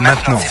Mix, c'est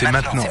maintenant.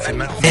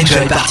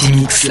 Enjoy Party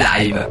Mix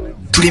Live.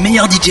 Tous les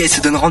meilleurs DJ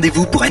se donnent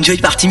rendez-vous pour Enjoy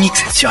Party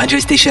Mix sur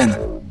Enjoy Station.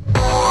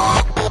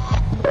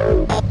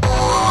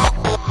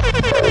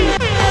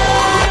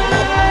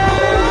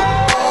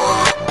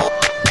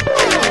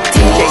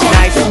 DJ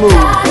Nice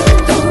Move.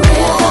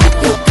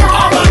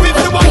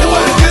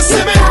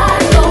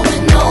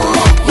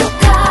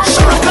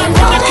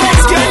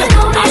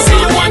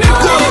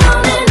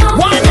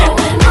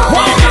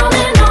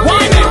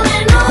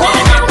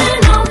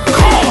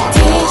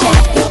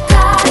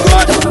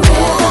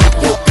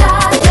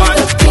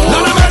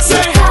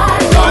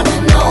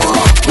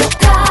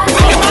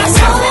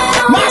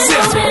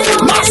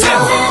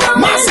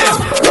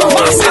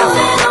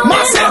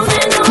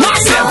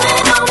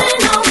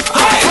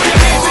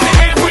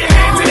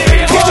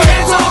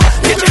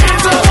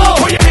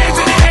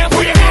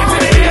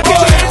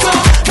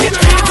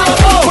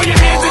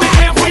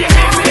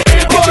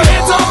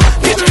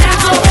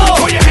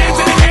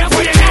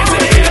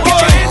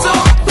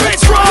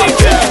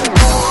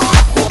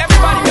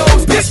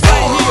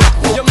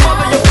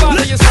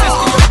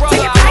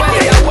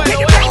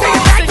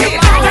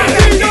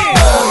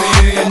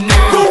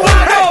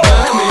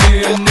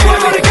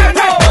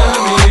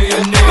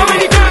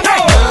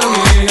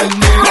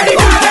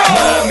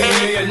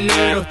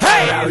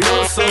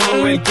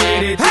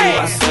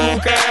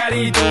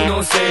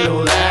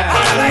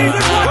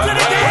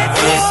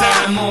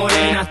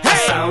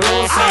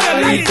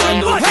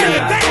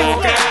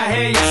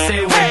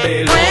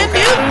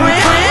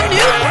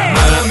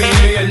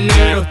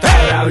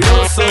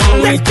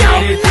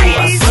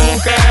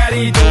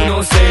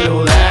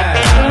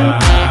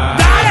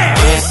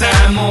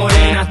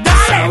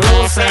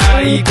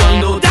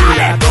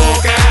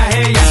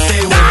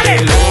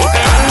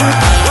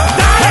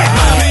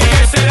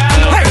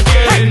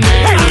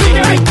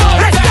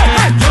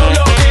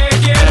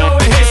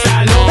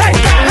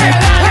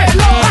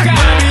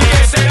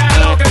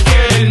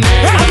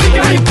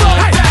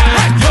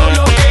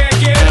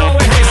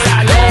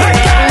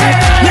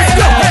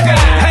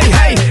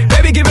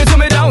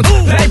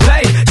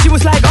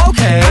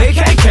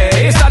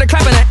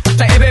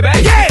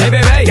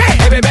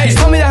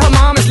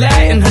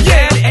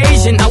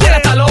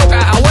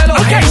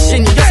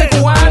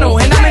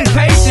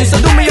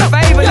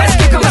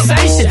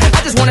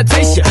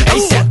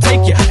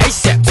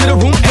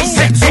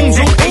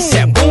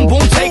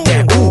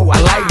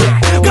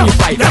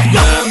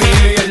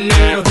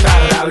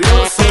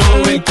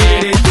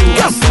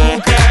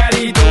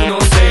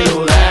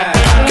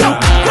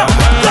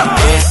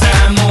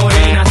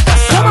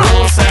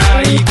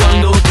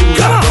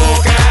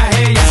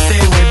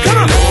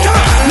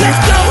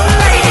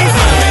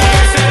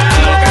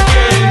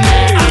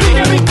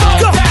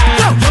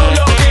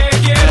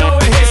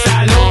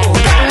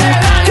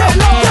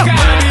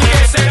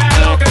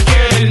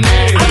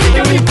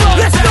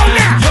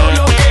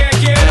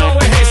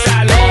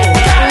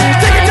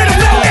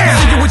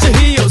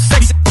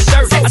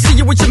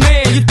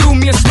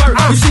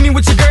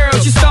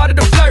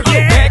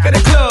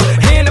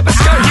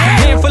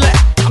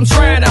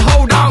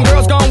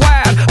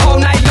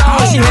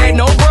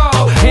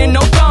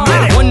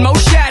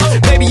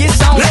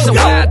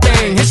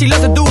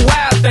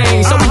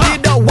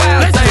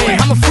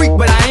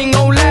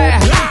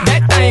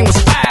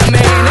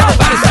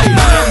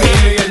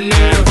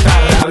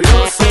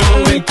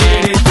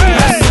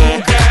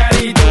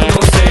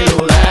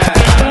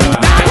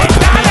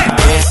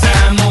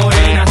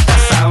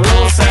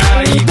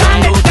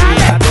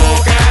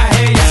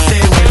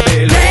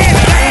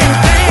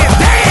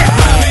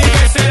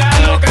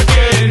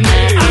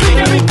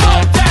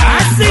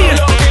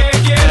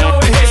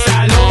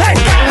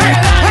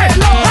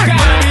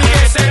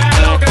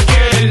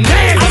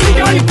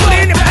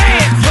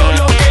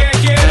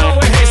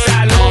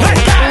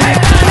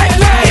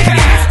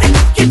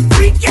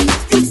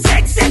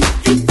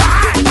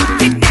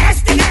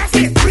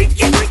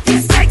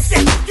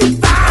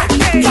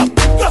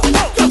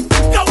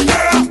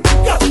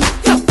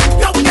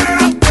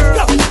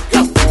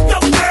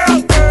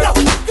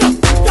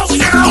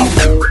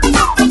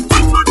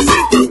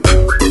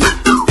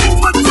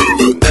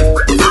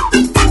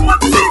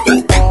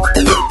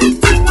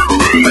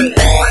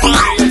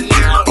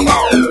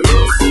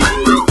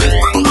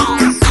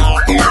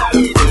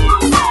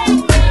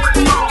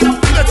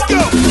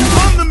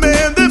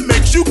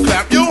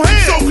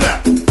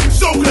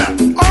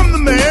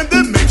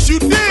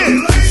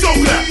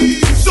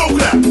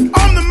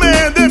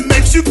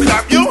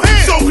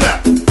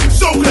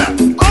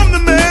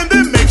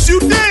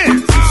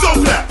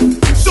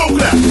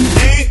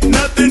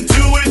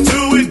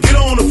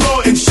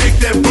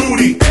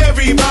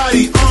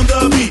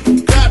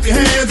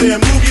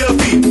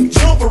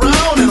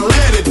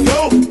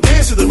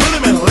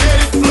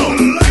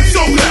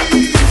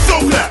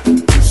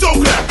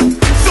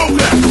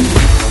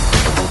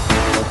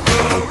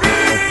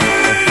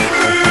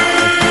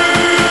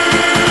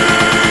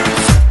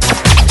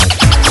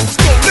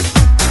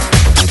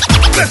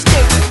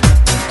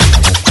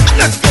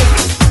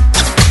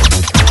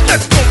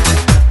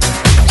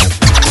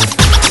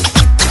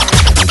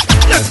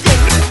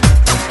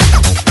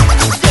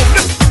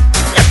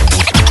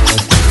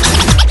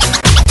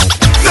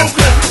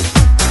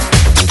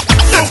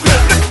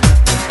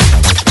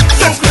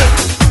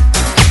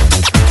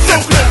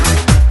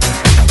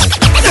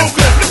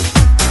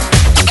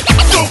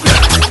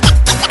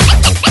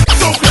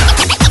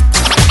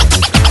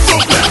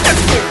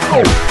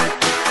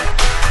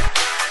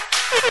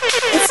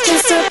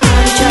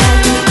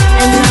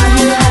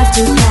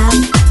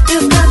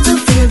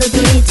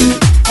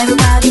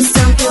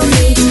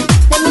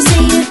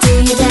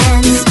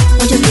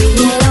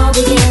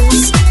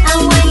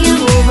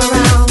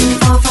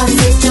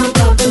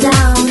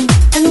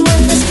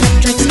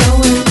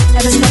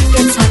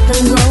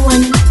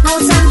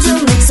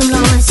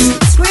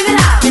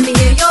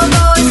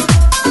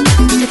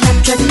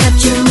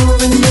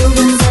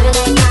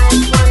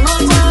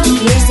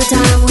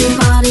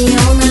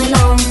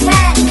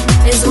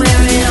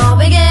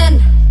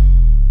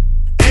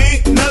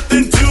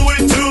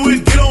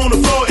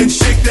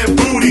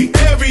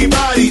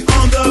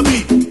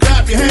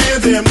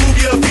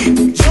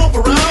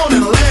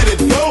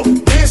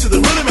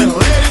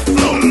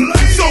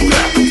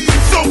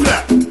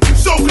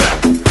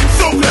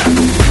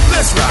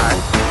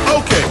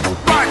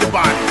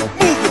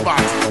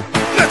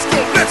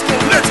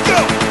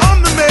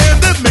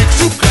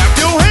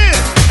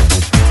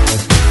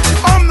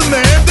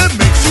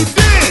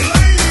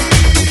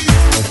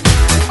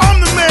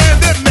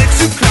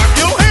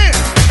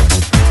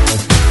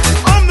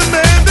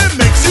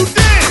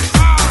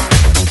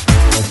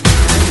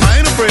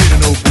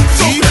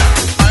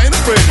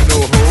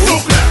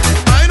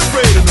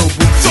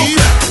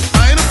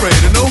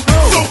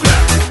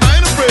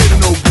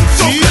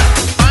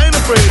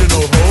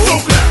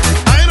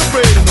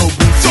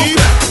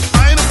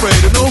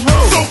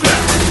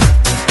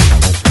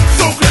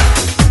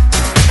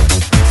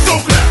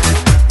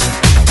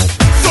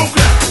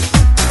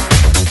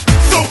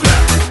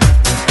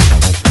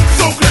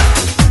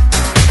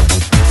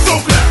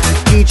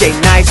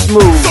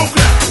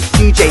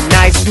 DJ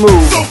Nice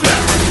Move.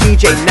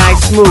 DJ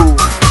Nice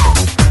Move.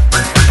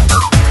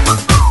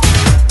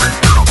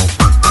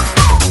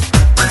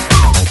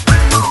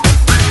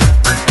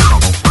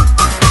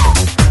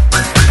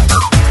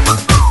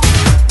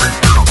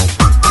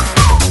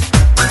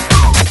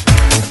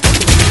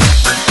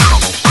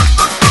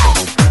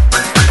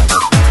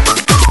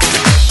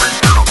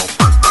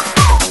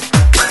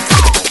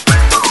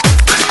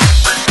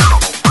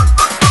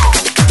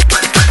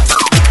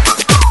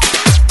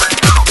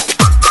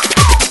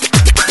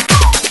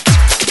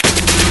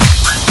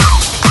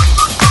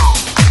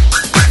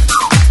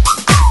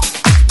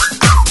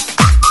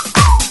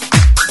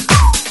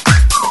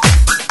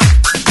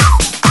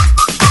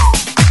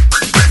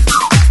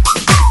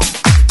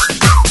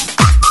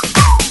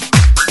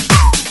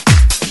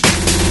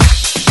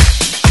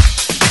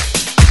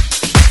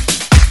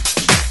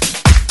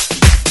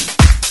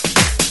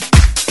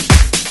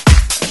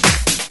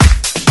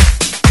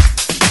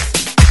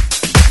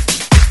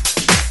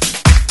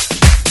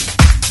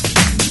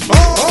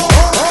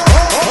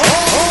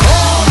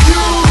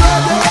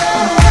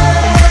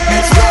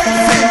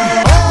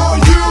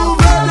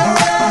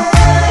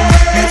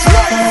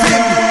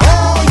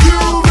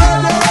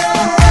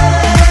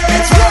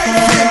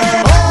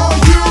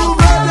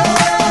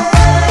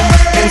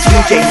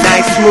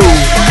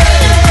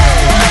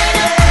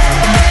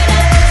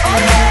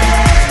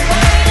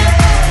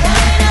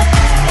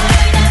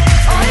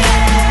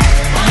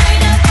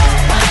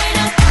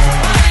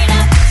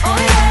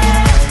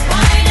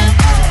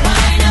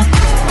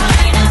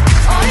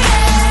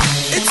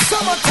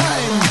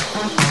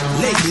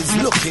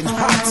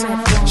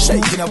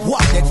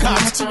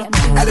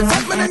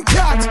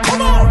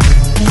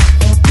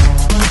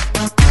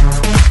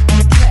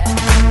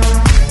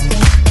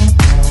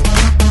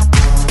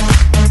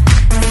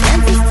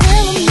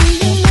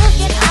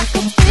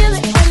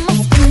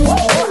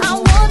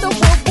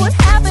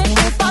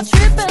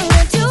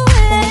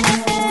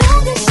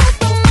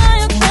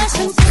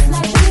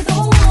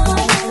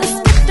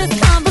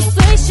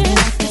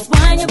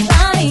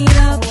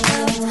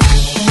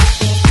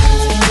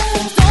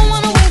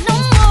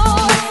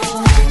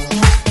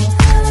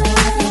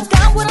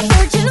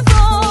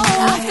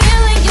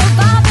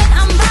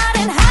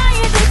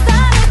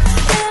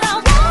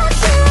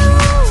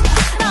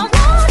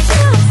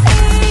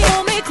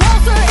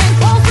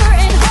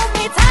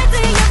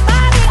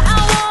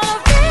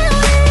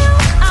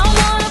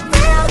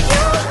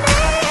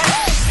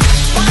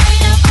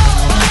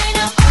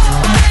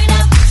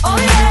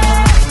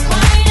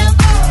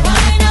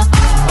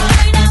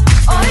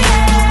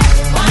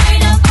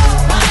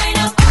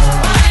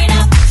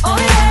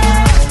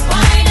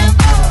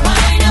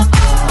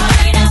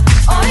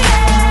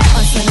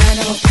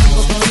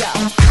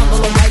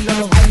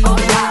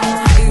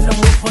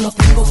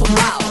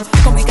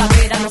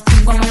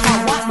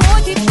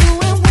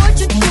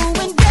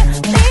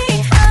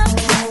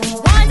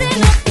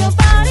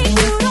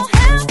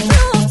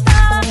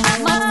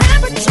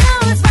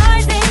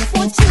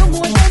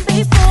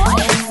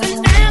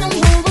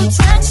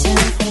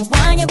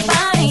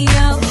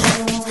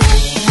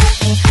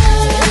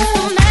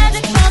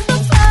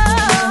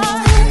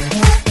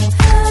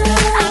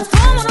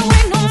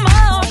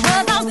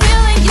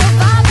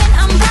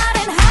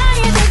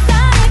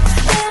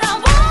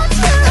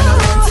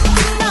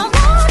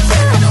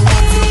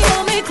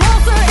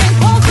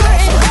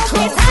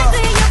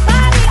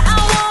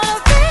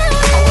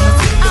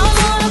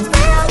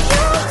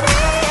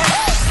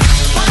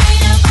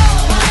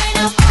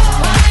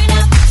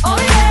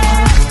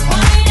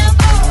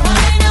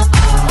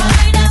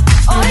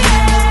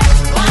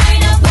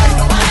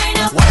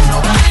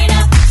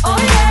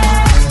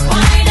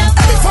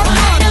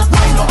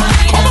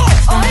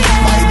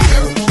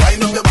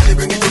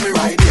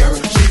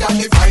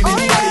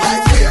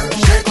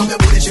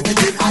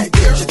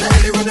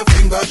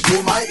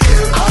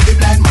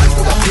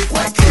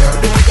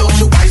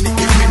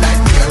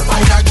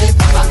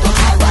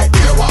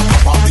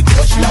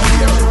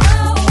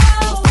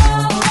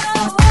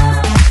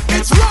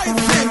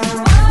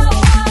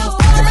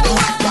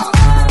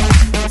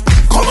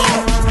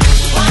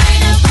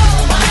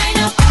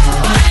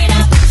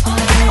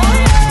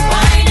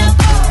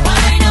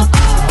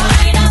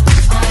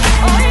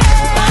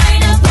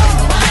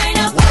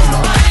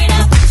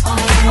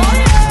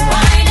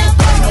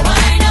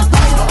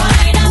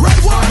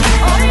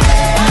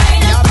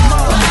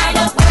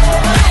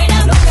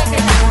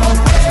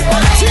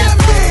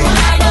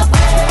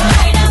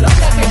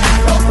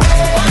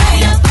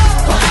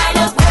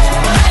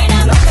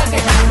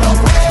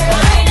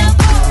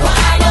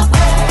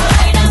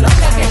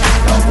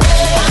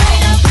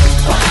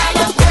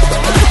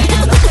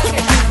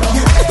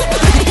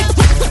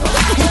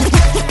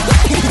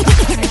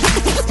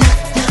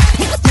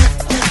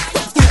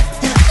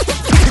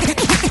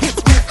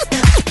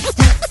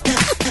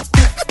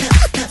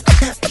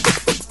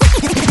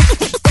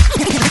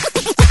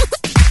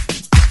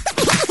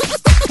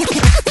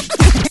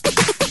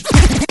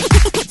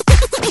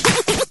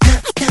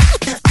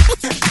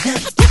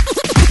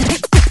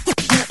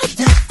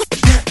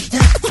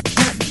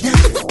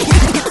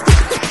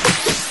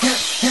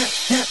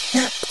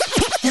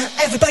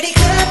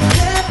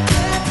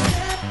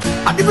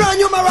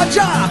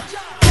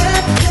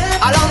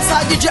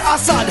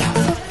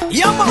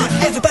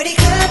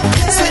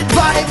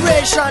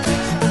 combination,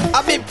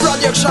 a big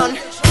production,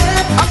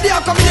 a big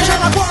combination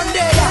of one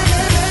day.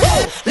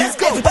 Woo! Let's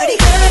go, everybody.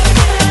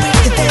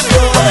 Break the dance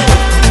floor.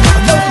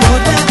 One more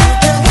time,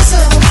 and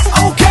whistle.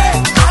 Okay,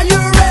 are you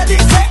ready?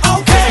 Say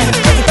okay.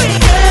 Everybody,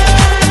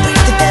 break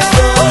the dance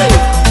floor.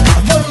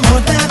 One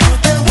more time,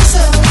 and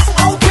whistle.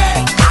 Okay,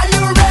 are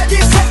you ready?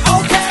 Say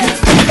okay.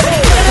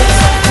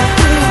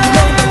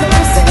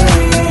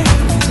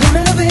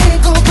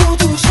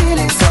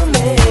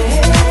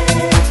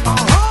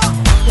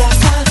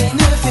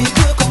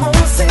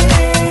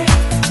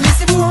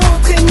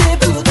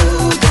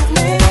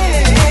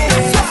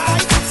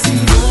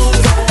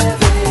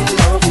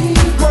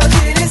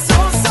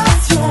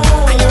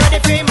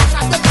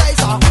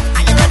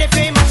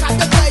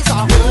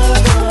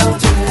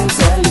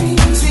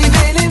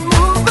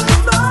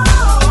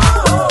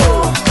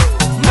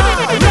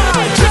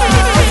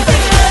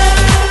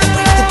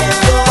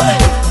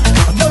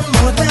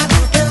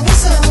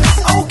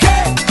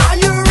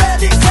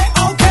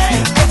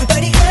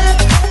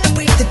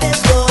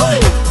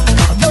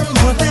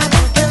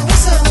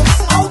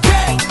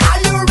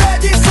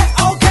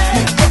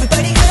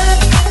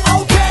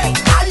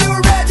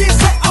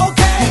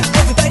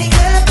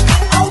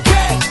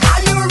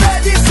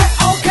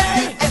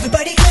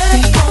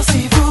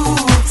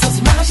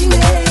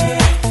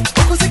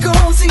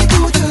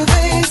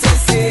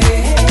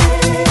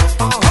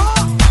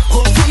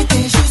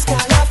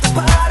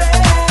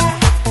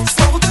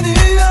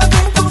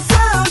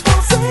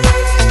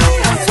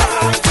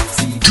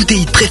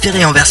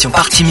 En version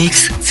Party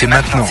Mix, c'est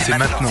maintenant.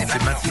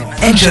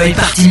 Enjoy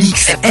Party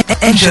Mix.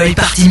 Enjoy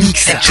Party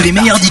Mix. Tous les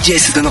meilleurs DJ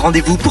se donnent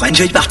rendez-vous pour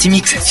Enjoy Party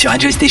Mix sur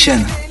Enjoy Station.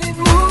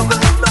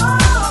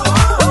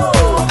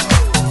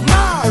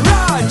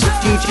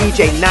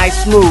 DJ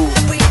Nice Move.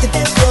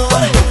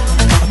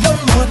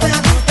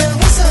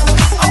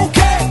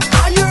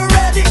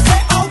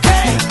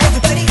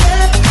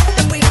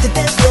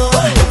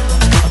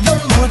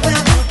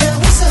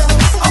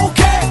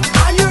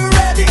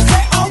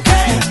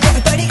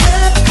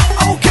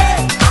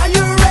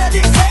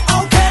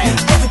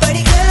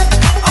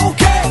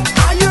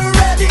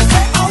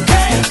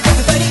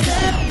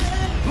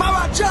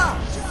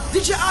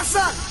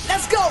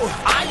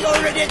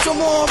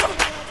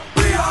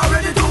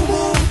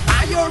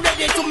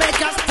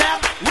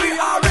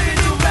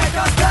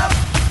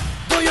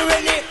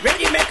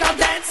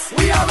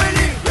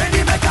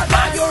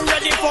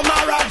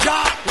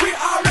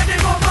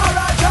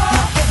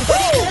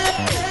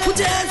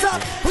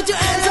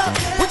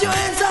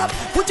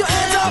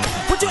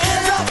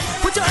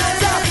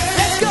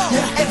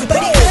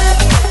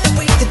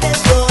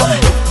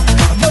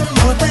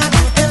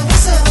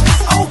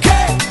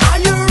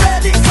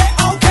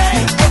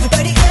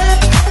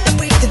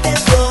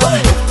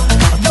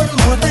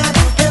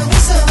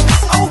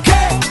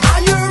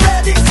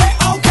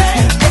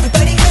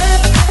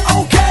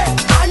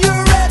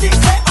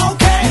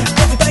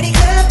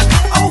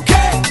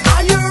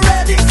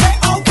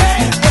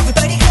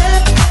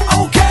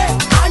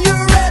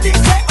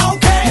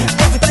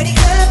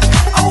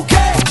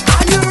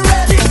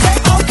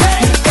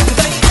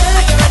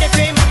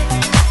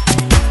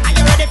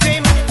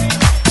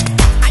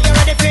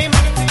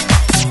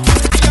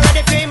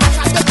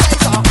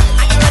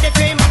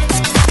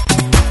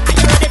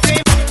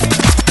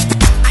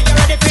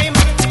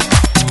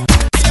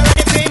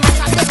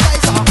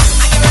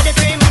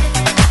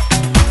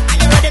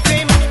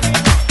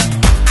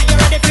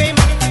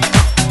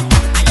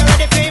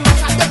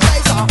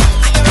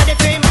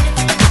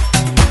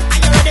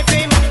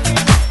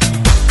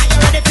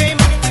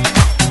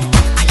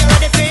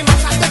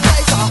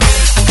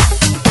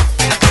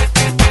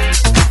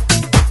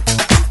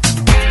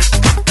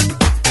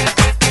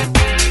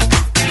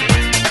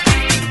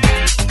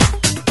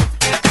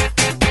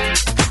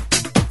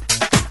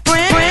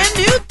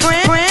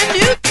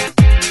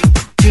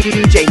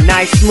 DJ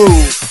Nice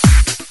Move.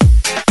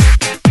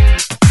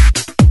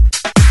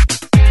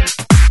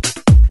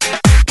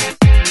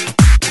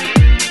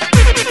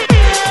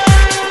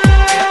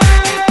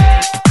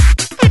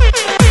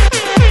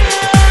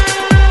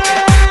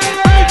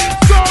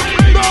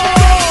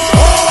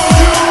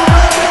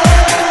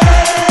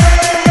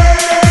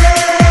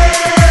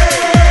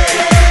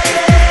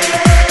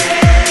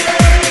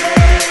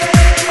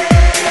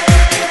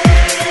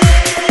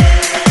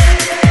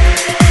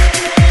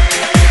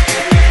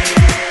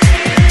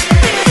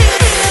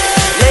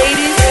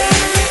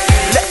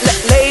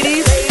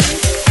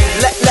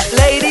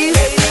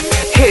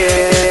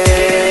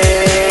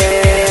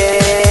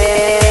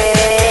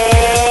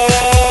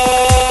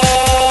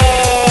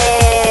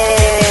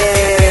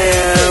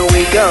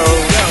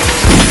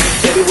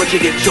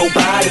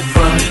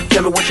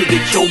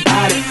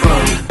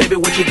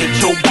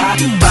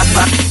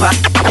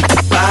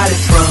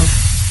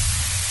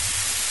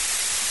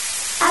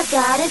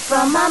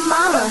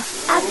 Mama.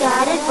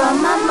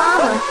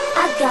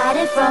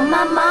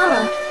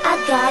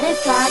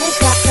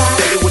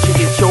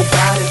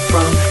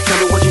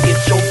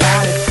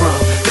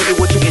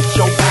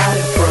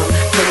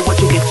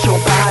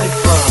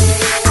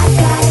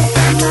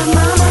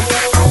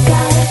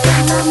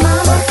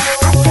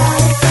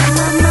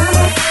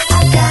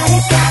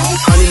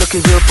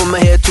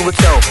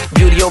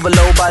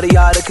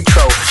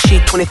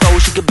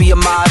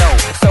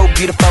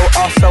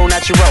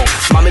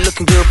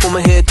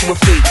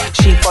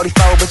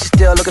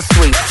 looking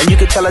sweet. And you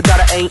can tell her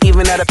daughter ain't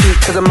even at a peak,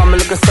 cause her mama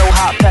looking so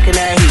hot, packing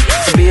that heat.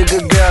 So be a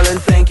good girl and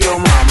thank your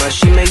mama.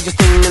 She made you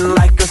steaming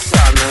like a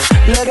sauna.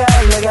 Look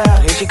out,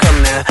 here she come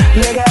now.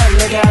 Look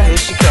out, here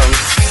she comes.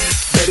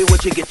 Baby,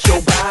 what you get your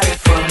body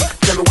from?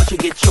 Tell me what you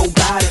get your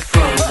body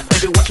from.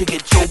 Baby, what you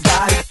get your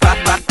body from?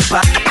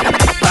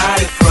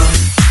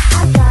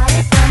 I got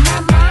it from my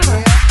mama.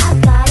 I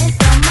got it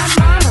from my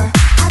mama.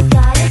 I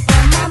got it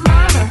from my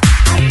mama.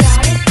 I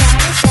got it.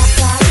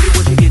 Baby,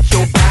 what you get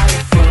your body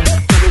from?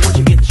 Tell me what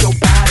you get your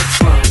body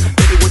from.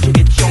 Baby, what you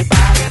get your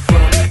body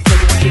from? Tell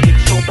me what you get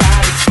your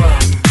body from.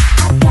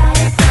 I got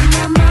it from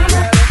my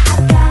mama. I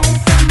got it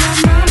from my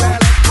mama.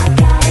 I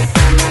got it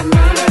from my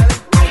mama.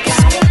 I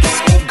got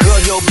it. Girl,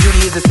 your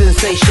beauty is a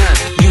sensation.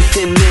 You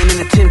send men in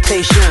a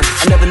temptation.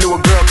 I never knew a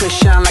girl could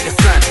shine like a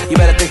sun. You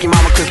better thank your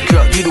mama, cause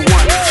girl, you the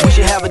one. We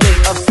should have a day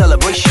of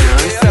celebration,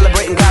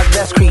 celebrating God's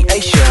best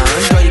creation.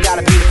 Girl, you got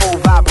a beautiful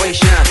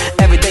vibration.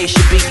 Every day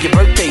should be your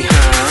birthday,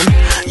 hun.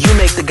 You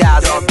make the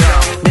guys all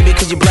dumb. Maybe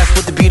cause you're blessed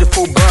with a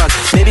beautiful bug.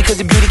 Maybe cause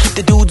your beauty keep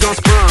the dudes on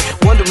sprung.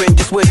 Wondering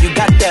just where you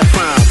got that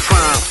from.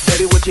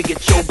 Baby, what you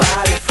get your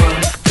body from?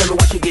 Tell me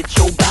what you get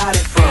your body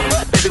from.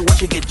 Baby,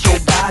 what you get your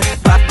body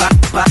from?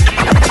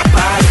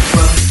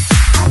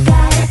 I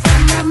got it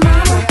from my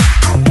mama.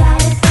 I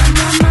got it from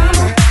my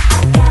mama.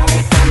 I got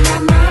it from my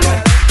mama.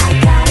 I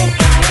got it.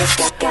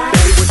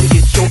 Baby, what you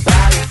get your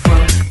body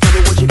from? Tell me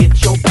what you get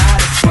your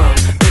body from.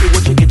 Baby,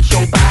 what you get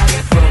your body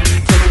from?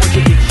 Tell me what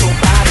you get your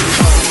body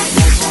from.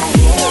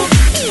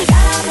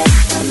 Got it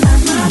from my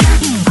mama.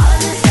 All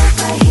this stuff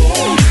right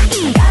here.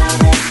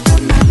 Got it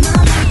from my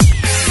mama.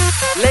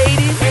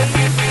 Ladies,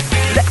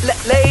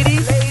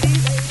 ladies,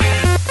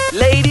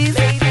 ladies,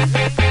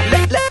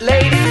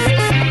 ladies,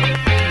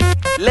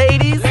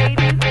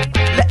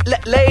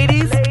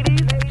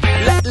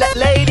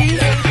 ladies,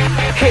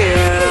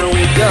 here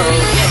we go.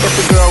 If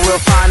the girl real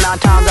fine, 9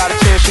 times out of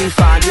 10 she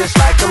fine just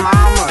like a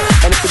mama.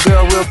 And if the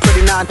girl real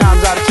pretty, 9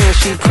 times out of 10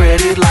 she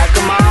pretty like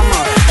a mama.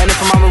 And if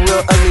her mama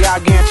real ugly, I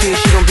guarantee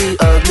she gon' be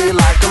ugly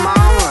like a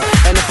mama.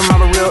 And if her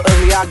mama real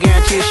ugly, I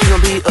guarantee she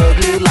gon' be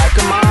ugly like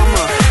a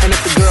mama. And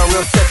if the girl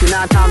real sexy,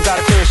 9 times out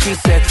of 10 she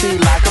sexy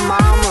like a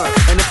mama.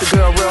 And if the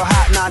girl real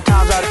hot, 9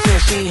 times out of 10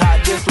 she hot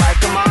just like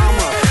a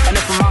mama. And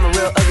if her mama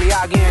real ugly,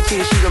 I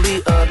guarantee she gon'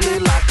 be